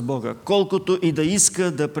съобразява с Бога, колкото и да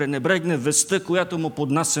иска да пренебрегне вестта, която му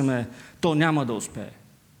поднасяме, то няма да успее.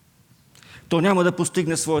 То няма да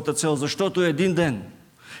постигне своята цел, защото един ден,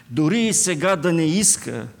 дори и сега да не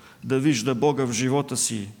иска да вижда Бога в живота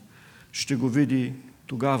си, ще го види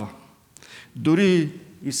тогава. Дори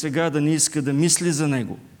и сега да не иска да мисли за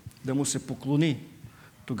Него, да му се поклони,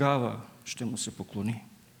 тогава ще му се поклони.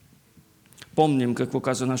 Помним какво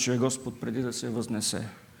каза нашия Господ преди да се възнесе.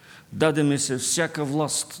 Даде ми се всяка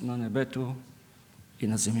власт на небето и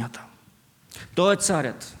на земята. Той е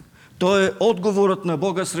царят. Той е отговорът на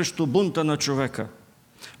Бога срещу бунта на човека.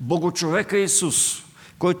 Богочовека Исус,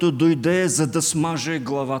 който дойде за да смаже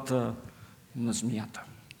главата на змията.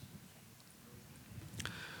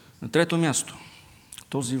 На трето място,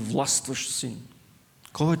 този властващ син.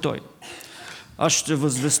 Кой е той? Аз ще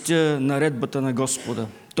възвестя наредбата на Господа.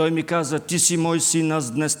 Той ми каза: ти си мой син,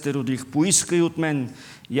 аз днес те родих. Поискай от мен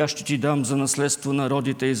и аз ще ти дам за наследство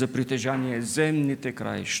народите и за притежание земните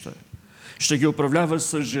краища. Ще ги управляваш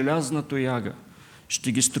с желязна тояга.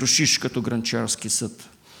 Ще ги струшиш като гранчарски съд.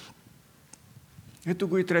 Ето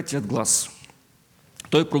го и третият глас.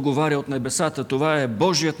 Той проговаря от небесата. Това е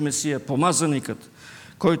Божият Месия, помазаникът,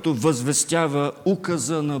 който възвестява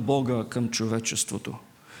указа на Бога към човечеството.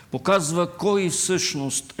 Показва кой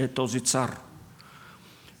всъщност е този цар.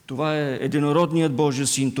 Това е единородният Божий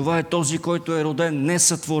син. Това е този, който е роден,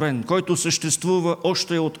 несътворен, който съществува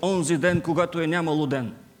още от онзи ден, когато е нямало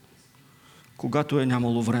ден, когато е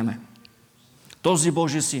нямало време. Този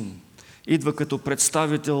Божий син идва като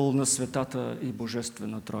представител на Светата и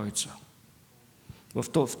Божествена Троица.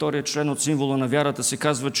 Във втория член от символа на вярата се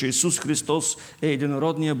казва, че Исус Христос е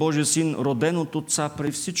единородният Божий син, роден от Отца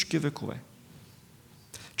при всички векове.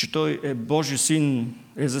 Че Той е Божий син,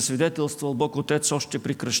 е засвидетелствал Бог Отец още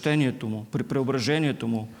при кръщението му, при преображението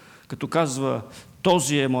му, като казва: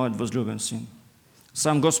 този е моят възлюбен син.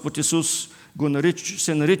 Сам Господ Исус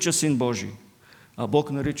се нарича син Божий, а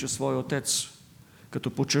Бог нарича свой Отец, като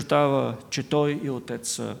подчертава, че Той и Отец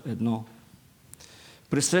са едно.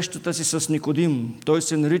 При срещата си с Никодим, той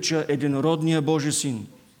се нарича единородния Божий син.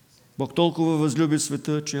 Бог толкова възлюби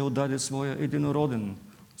света, че отдаде своя единороден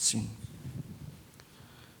син.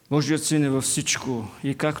 Божият син е във всичко и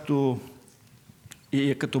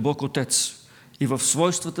е като Бог Отец. И в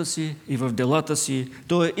свойствата си, и в делата си.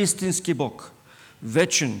 Той е истински Бог.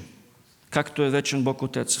 Вечен, както е вечен Бог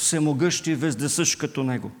Отец. Всемогъщ и вездесъщ като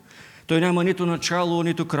Него. Той няма нито начало,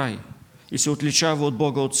 нито край. И се отличава от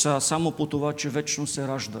Бога Отца само по това, че вечно се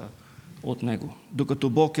ражда от Него. Докато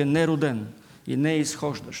Бог е нероден и не е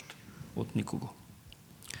изхождащ от никого.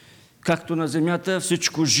 Както на земята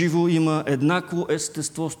всичко живо има еднакво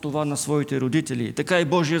естество с това на своите родители, така и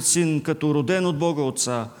Божият син, като роден от Бога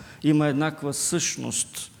Отца, има еднаква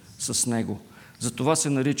същност с Него. Затова се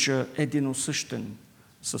нарича единосъщен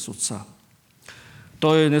с Отца.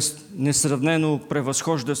 Той несравнено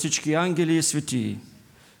превъзхожда всички ангели и светии,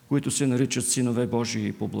 които се наричат синове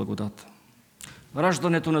Божии по благодат.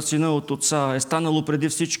 Раждането на сина от Отца е станало преди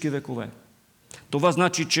всички векове. Това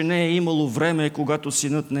значи, че не е имало време, когато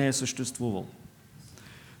синът не е съществувал.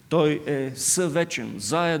 Той е съвечен,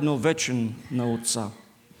 заедно вечен на Отца.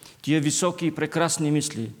 Тия високи и прекрасни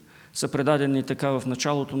мисли са предадени така в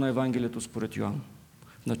началото на Евангелието според Йоан.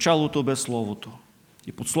 В началото бе Словото.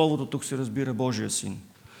 И под Словото тук се разбира Божия син.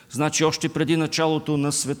 Значи още преди началото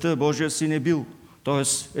на света Божия син е бил,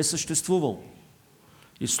 т.е. е съществувал.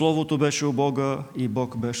 И Словото беше у Бога, и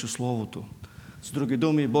Бог беше Словото. С други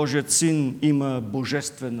думи, Божият син има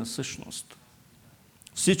божествена същност.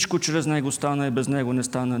 Всичко чрез Него стана и без Него не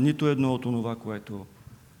стана нито едно от онова, което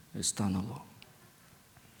е станало.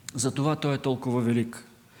 Затова Той е толкова велик.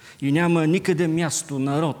 И няма никъде място,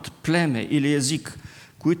 народ, племе или език,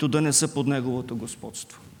 които да не са под Неговото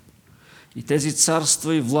господство. И тези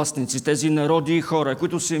царства и властници, тези народи и хора,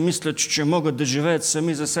 които си мислят, че могат да живеят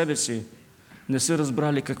сами за себе си, не са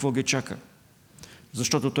разбрали какво ги чака.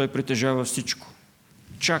 Защото Той притежава всичко,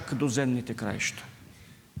 чак до земните краища.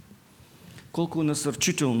 Колко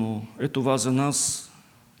насърчително е това за нас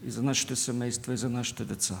и за нашите семейства и за нашите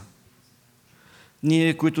деца.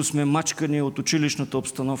 Ние, които сме мачкани от училищната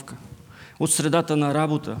обстановка, от средата на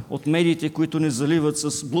работа, от медиите, които ни заливат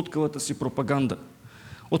с блудкавата си пропаганда,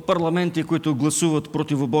 от парламенти, които гласуват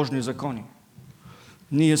противобожни закони.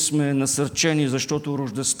 Ние сме насърчени, защото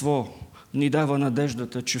Рождество ни дава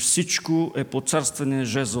надеждата, че всичко е по царствения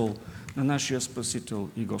жезъл на нашия Спасител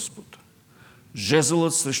и Господ.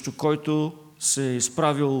 Жезълът, срещу който се е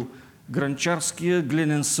изправил гранчарския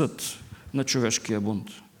глинен съд на човешкия бунт.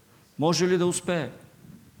 Може ли да успее?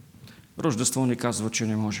 Рождество ни казва, че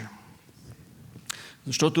не може.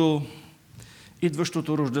 Защото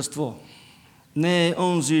идващото Рождество не е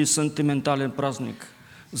онзи сантиментален празник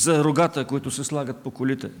за рогата, които се слагат по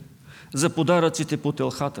колите, за подаръците по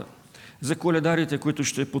телхата, за коледарите, които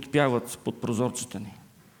ще подпяват под прозорците ни.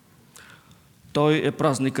 Той е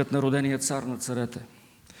празникът на родения цар на царете,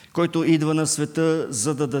 който идва на света,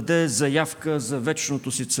 за да даде заявка за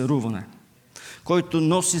вечното си царуване, който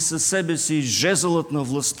носи със себе си жезълът на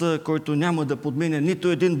властта, който няма да подмине нито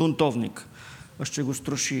един бунтовник, а ще го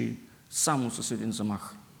струши само с един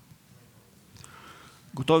замах.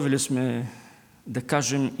 Готови ли сме да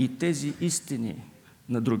кажем и тези истини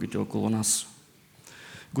на другите около нас?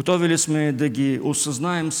 Готови ли сме да ги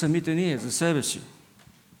осъзнаем самите ние за себе си?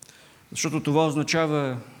 Защото това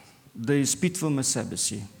означава да изпитваме себе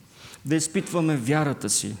си, да изпитваме вярата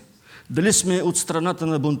си. Дали сме от страната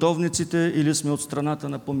на бунтовниците или сме от страната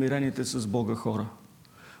на помирените с Бога хора?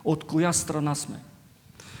 От коя страна сме?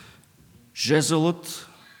 Жезълът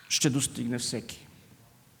ще достигне всеки.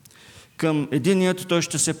 Към единият той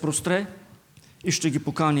ще се простре и ще ги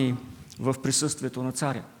покани в присъствието на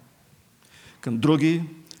царя. Към други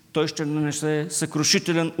той ще нанесе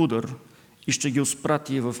съкрушителен удар и ще ги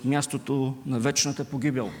изпрати в мястото на вечната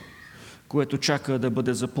погибел, което чака да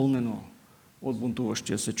бъде запълнено от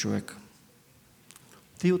бунтуващия се човек.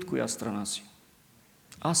 Ти от коя страна си?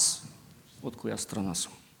 Аз от коя страна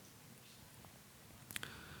съм?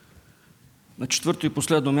 На четвърто и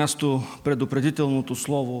последно място предупредителното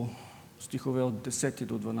слово, стихове от 10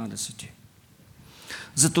 до 12.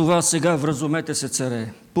 Затова сега вразумете се,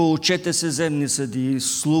 царе, поучете се, земни съдии,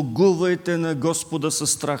 слугувайте на Господа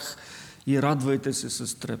със страх и радвайте се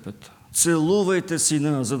с трепет. Целувайте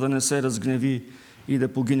сина, за да не се разгневи и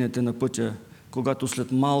да погинете на пътя, когато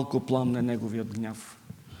след малко пламне неговият гняв.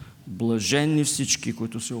 Блаженни всички,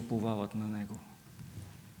 които се уповават на него.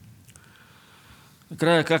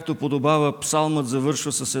 Накрая, както подобава, псалмът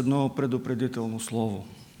завършва с едно предупредително слово,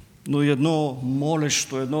 но и едно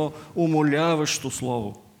молещо, едно умоляващо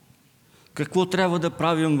слово. Какво трябва да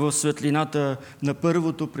правим в светлината на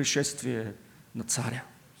първото пришествие на царя?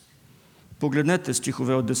 Погледнете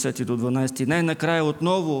стихове от 10 до 12. Най-накрая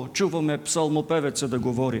отново чуваме псалмопевеца да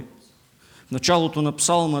говори. В началото на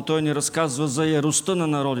псалма той ни разказва за яростта на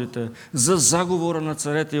народите, за заговора на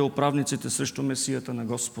царете и управниците срещу Месията на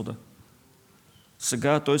Господа.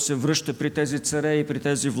 Сега той се връща при тези царе и при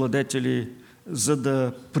тези владетели, за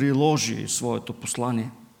да приложи своето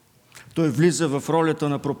послание. Той влиза в ролята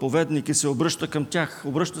на проповедник и се обръща към тях,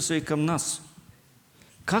 обръща се и към нас.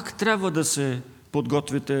 Как трябва да се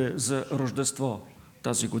подготвите за Рождество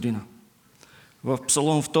тази година? В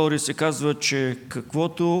Псалом 2 се казва, че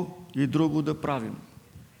каквото и друго да правим,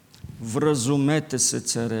 вразумете се,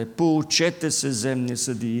 царе, поучете се, земни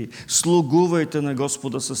съдии, слугувайте на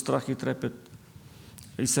Господа със страх и трепет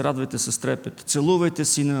и се радвайте с трепет. Целувайте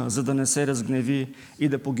сина, за да не се разгневи и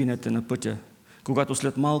да погинете на пътя, когато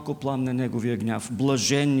след малко пламне неговия гняв.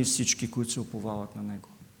 Блаженни всички, които се уповават на него.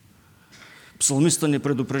 Псалмиста ни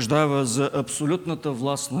предупреждава за абсолютната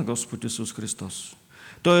власт на Господ Исус Христос.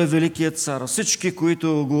 Той е великият цар. Всички,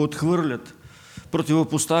 които го отхвърлят,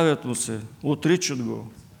 противопоставят му се, отричат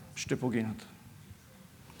го, ще погинат.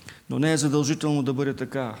 Но не е задължително да бъде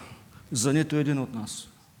така за нито един от нас.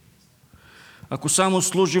 Ако само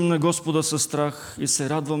служим на Господа със страх и се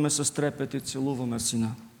радваме с трепет и целуваме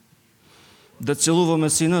сина. Да целуваме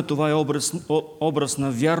сина, това е образ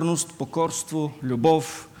на вярност, покорство,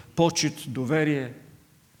 любов, почит, доверие.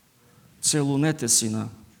 Целунете сина.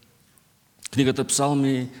 Книгата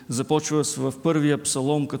Псалми започва в първия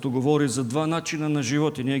псалом, като говори за два начина на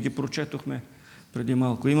живот и ние ги прочетохме преди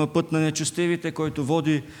малко. Има път на нечестивите, който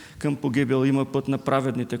води към погибел, има път на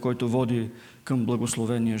праведните, който води към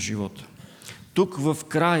благословения живот. Тук в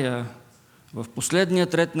края, в последния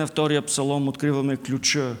ред на втория псалом, откриваме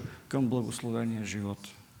ключа към благословения живот.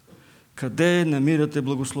 Къде намирате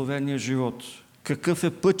благословения живот? Какъв е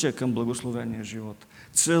пътя към благословения живот?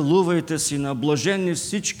 Целувайте сина, блаженни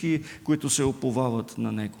всички, които се уповават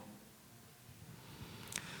на него.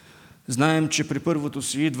 Знаем, че при първото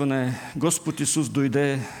си идване Господ Исус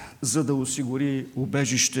дойде, за да осигури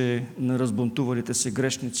убежище на разбунтувалите се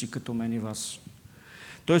грешници като мен и вас.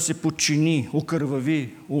 Той се подчини,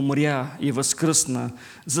 окървави, умря и възкръсна,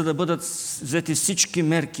 за да бъдат взети всички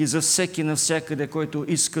мерки за всеки навсякъде, който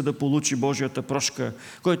иска да получи Божията прошка,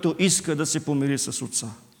 който иска да се помири с Отца.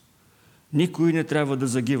 Никой не трябва да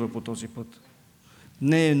загива по този път.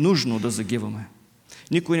 Не е нужно да загиваме.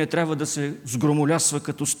 Никой не трябва да се сгромолясва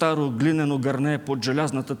като старо глинено гърне под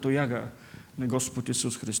желязната тояга на Господ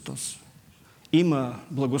Исус Христос. Има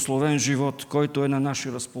благословен живот, който е на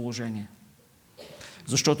наше разположение.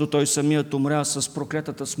 защото той самият умря с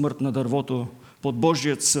проклетата смърт на дървото под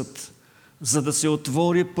Божият съд, за да се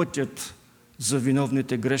отвори пътят за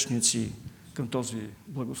виновните грешници към този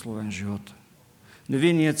благословен живот.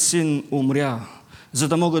 Невинният син умря, за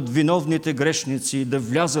да могат виновните грешници да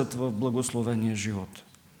влязат в благословения живот.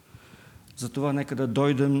 Затова нека да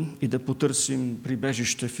дойдем и да потърсим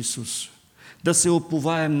прибежище в Исус, да се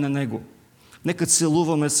уповаем на Него. Нека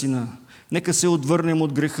целуваме Сина, нека се отвърнем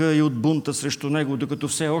от греха и от бунта срещу Него, докато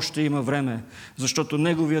все още има време, защото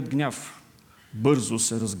Неговият гняв бързо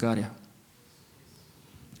се разгаря.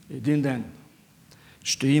 Един ден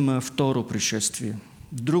ще има второ пришествие,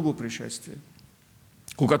 друго пришествие,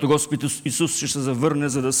 когато Господ Исус ще се завърне,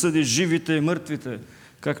 за да съди живите и мъртвите,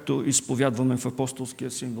 както изповядваме в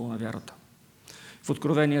апостолския символ на вярата. В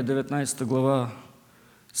Откровение 19 глава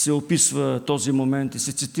се описва този момент и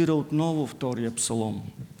се цитира отново втория псалом.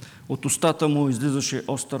 От устата му излизаше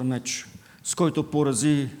остър меч, с който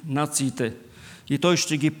порази нациите, и той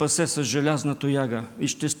ще ги пасе с желязна тояга и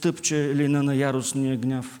ще стъпче лина на яростния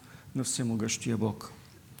гняв на всемогъщия Бог.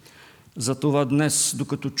 Затова днес,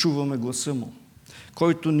 докато чуваме гласа му,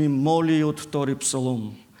 който ни моли от втори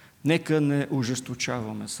псалом, нека не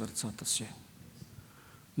ожесточаваме сърцата си.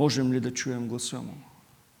 Можем ли да чуем гласа му?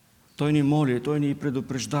 Той ни моли, той ни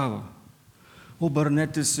предупреждава.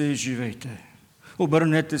 Обърнете се и живейте.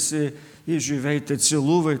 Обърнете се и живейте,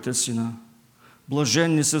 целувайте Сина.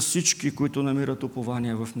 Блаженни са всички, които намират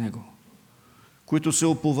упование в Него, които се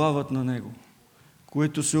уповават на Него,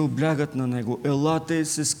 които се облягат на Него. Елате и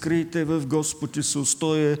се скрийте в Господ Исус.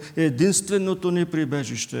 Той е единственото ни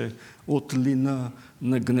прибежище от лина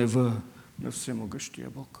на гнева на всемогъщия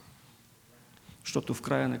Бог. Защото в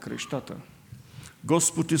края на краищата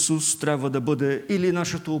Господ Исус трябва да бъде или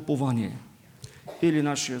нашето упование, или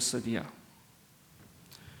нашия съдия.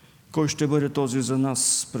 Кой ще бъде този за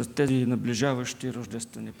нас пред тези наближаващи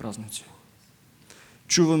рождествени празници?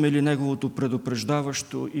 Чуваме ли Неговото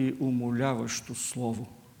предупреждаващо и умоляващо слово?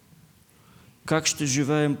 Как ще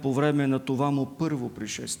живеем по време на това му първо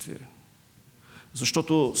пришествие?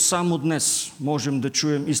 Защото само днес можем да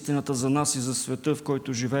чуем истината за нас и за света, в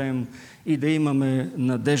който живеем, и да имаме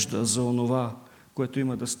надежда за онова, което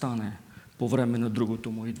има да стане по време на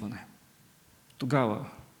другото му идване. Тогава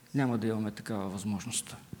няма да имаме такава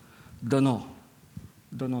възможност. Дано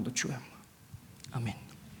да чуем. Амин.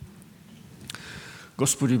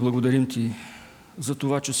 Господи, благодарим Ти за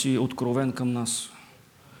това, че си откровен към нас,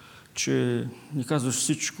 че ни казваш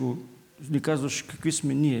всичко, ни казваш какви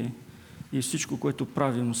сме ние и всичко, което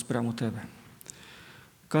правим спрямо Тебе.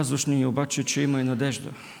 Казваш ни обаче, че има и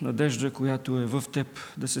надежда. Надежда, която е в Теб,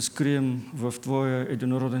 да се скрием в Твоя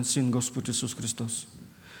единороден Син, Господ Исус Христос,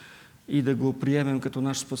 и да го приемем като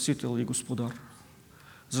наш Спасител и Господар,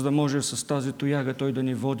 за да може с тази тояга Той да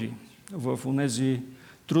ни води в онези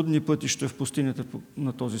трудни пътища в пустинята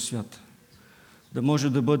на този свят. Да може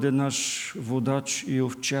да бъде наш водач и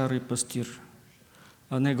овчар и пастир,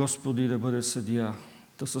 а не, Господи, да бъде съдия,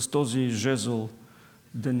 да с този жезъл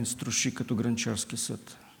да ни струши като гранчарски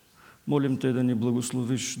съд. Молим Те да ни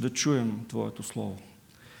благословиш, да чуем Твоето Слово.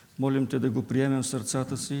 Молим Те да го приемем в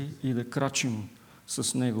сърцата си и да крачим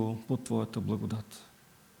с него под Твоята благодат.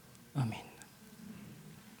 Амин.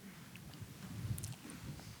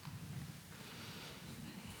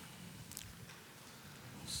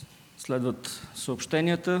 Следват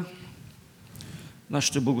съобщенията.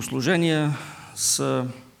 Нашите богослужения са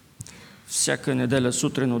всяка неделя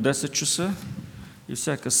сутрин от 10 часа и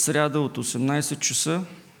всяка сряда от 18 часа.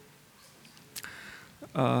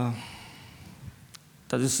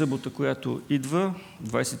 Тази събота, която идва,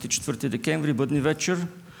 24 декември, бъдни вечер,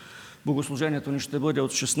 богослужението ни ще бъде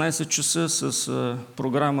от 16 часа с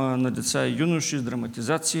програма на деца и юноши с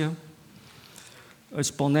драматизация,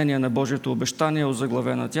 изпълнение на Божието обещание,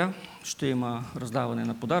 озаглавена тя. Ще има раздаване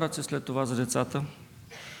на подаръци след това за децата.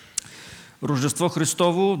 Рождество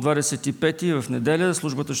Христово, 25-ти в неделя,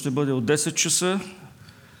 службата ще бъде от 10 часа.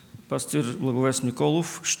 Пастир Благовест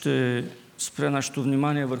Николов ще спре нашето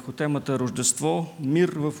внимание върху темата Рождество,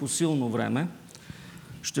 мир в усилно време.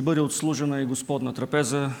 Ще бъде отслужена и Господна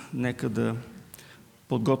трапеза. Нека да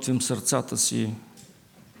подготвим сърцата си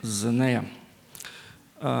за нея.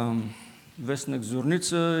 Вестник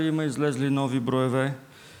Зорница има излезли нови броеве.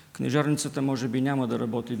 Книжарницата може би няма да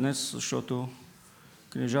работи днес, защото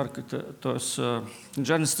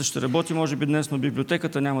книжарницата ще работи може би днес, но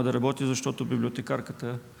библиотеката няма да работи, защото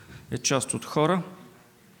библиотекарката е част от хора.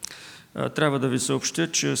 Трябва да ви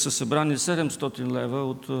съобщя, че са събрани 700 лева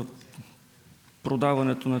от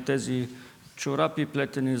продаването на тези чорапи,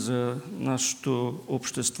 плетени за нашето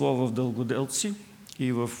общество в Дългоделци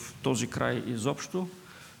и в този край изобщо.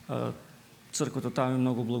 църквата там е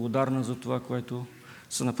много благодарна за това, което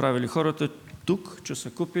са направили хората тук, че са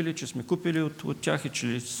купили, че сме купили от тях и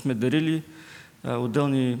че сме дарили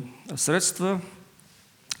отделни средства.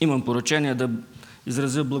 Имам поръчение да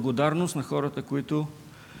изразя благодарност на хората, които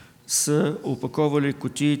са опаковали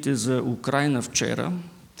кутиите за Украйна вчера.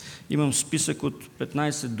 Имам списък от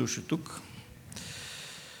 15 души тук.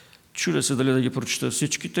 Чудя се дали да ги прочета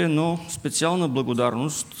всичките, но специална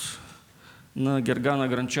благодарност на Гергана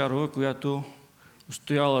Гранчарова, която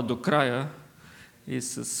устояла до края и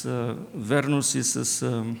с верност и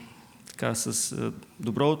с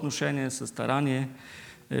добро отношение, с старание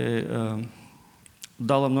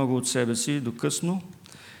дала много от себе си до късно.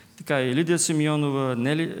 Така и Лидия Симеонова,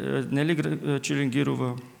 Нели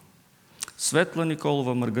Челенгирова, Светла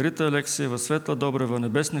Николова, Маргарита Алексиева, Светла Добрева,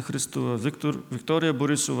 Небесна Христова, Виктория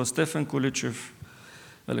Борисова, Стефан Количев,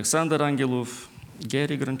 Александър Ангелов,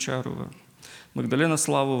 Гери Гранчарова, Магдалена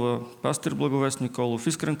Славова, пастир Благовест Николов,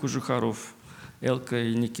 Искрен Кожухаров, Елка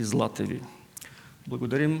и Ники Златеви.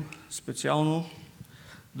 Благодарим специално.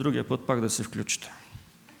 Другия път пак да се включите.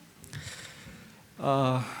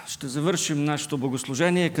 Ще завършим нашето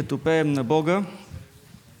богослужение, като пеем на Бога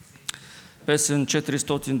песен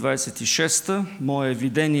 426 «Мое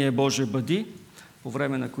видение Боже бъди», по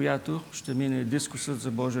време на която ще мине дискусът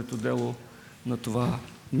за Божието дело на това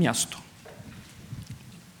място.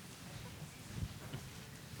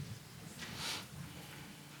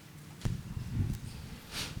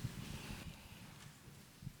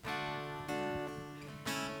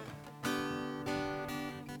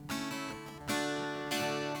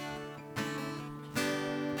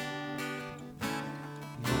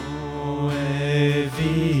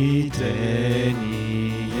 Видение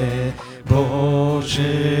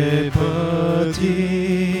Боже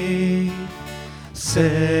пъти,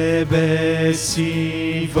 себе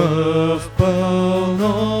си в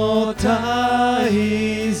пълнота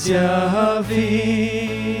изяви.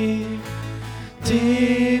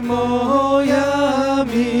 Ти моя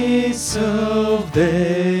мисъл в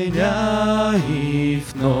деня и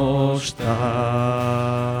в нощта,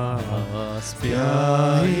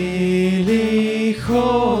 спя или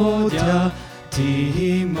ходя,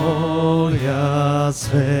 ти моя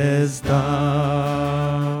звезда.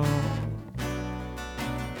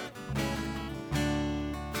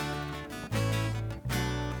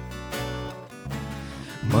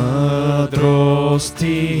 Мъдрост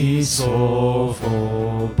и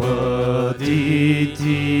слово бъди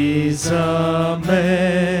ти за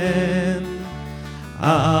мен,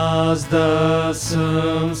 аз да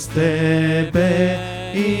съм с тебе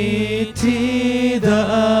и ти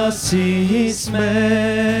да си с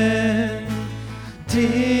мен.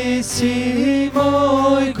 Ти си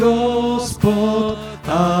мой Господ,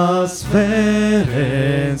 аз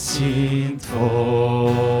верен син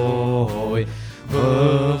Твой.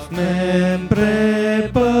 В мен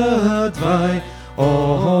пребъдвай,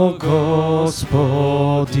 о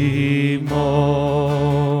Господи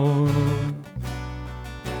мой.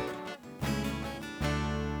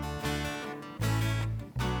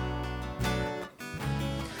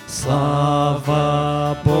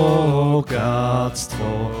 Слава,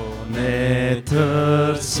 богатство не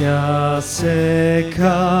търся сега,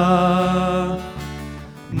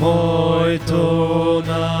 моето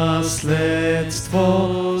наследство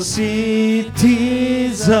си ти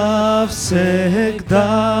завсегда.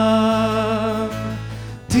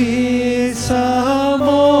 Ти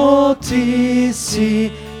само ти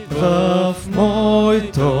си в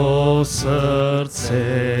моето сърце.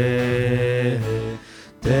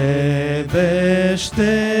 Тебе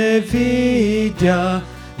ще видя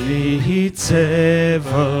лице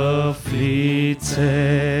в лице.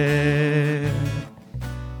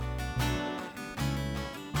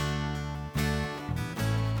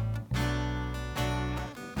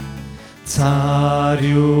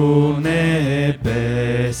 Царю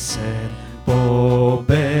небесен,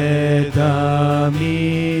 победа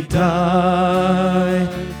ми дай,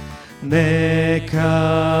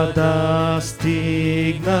 нека да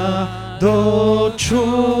стигна до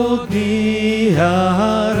чудния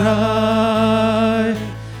рай.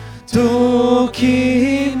 Тук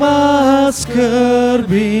има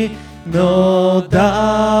скърби, но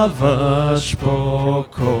даваш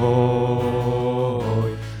покой.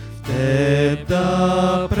 В теб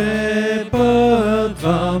да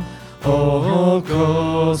пребъдвам, о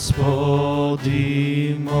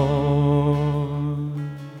Господи мой.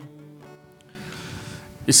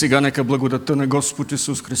 И сега нека благодатта на Господ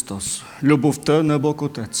Исус Христос, любовта на Бог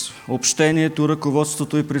Отец, общението,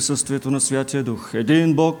 ръководството и присъствието на Святия Дух,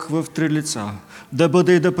 един Бог в три лица, да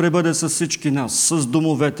бъде и да пребъде с всички нас, с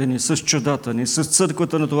домовете ни, с чадата ни, с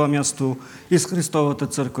църквата на това място и с Христовата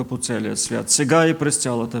църква по целия свят, сега и през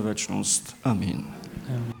цялата вечност. Амин.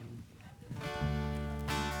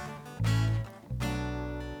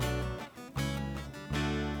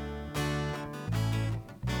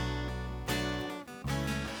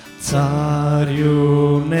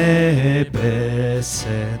 Царю небесен,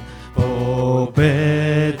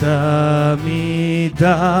 победа ми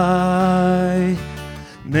дай,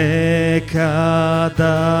 нека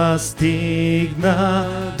да стигна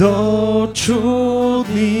до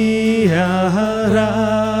чудния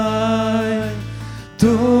рай.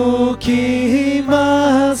 Тук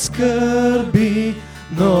има скърби,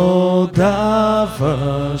 но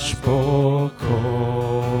даваш покой.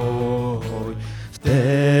 В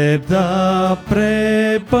Теб да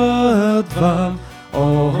пребъдвам,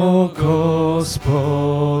 о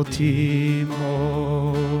Господи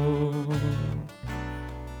мой.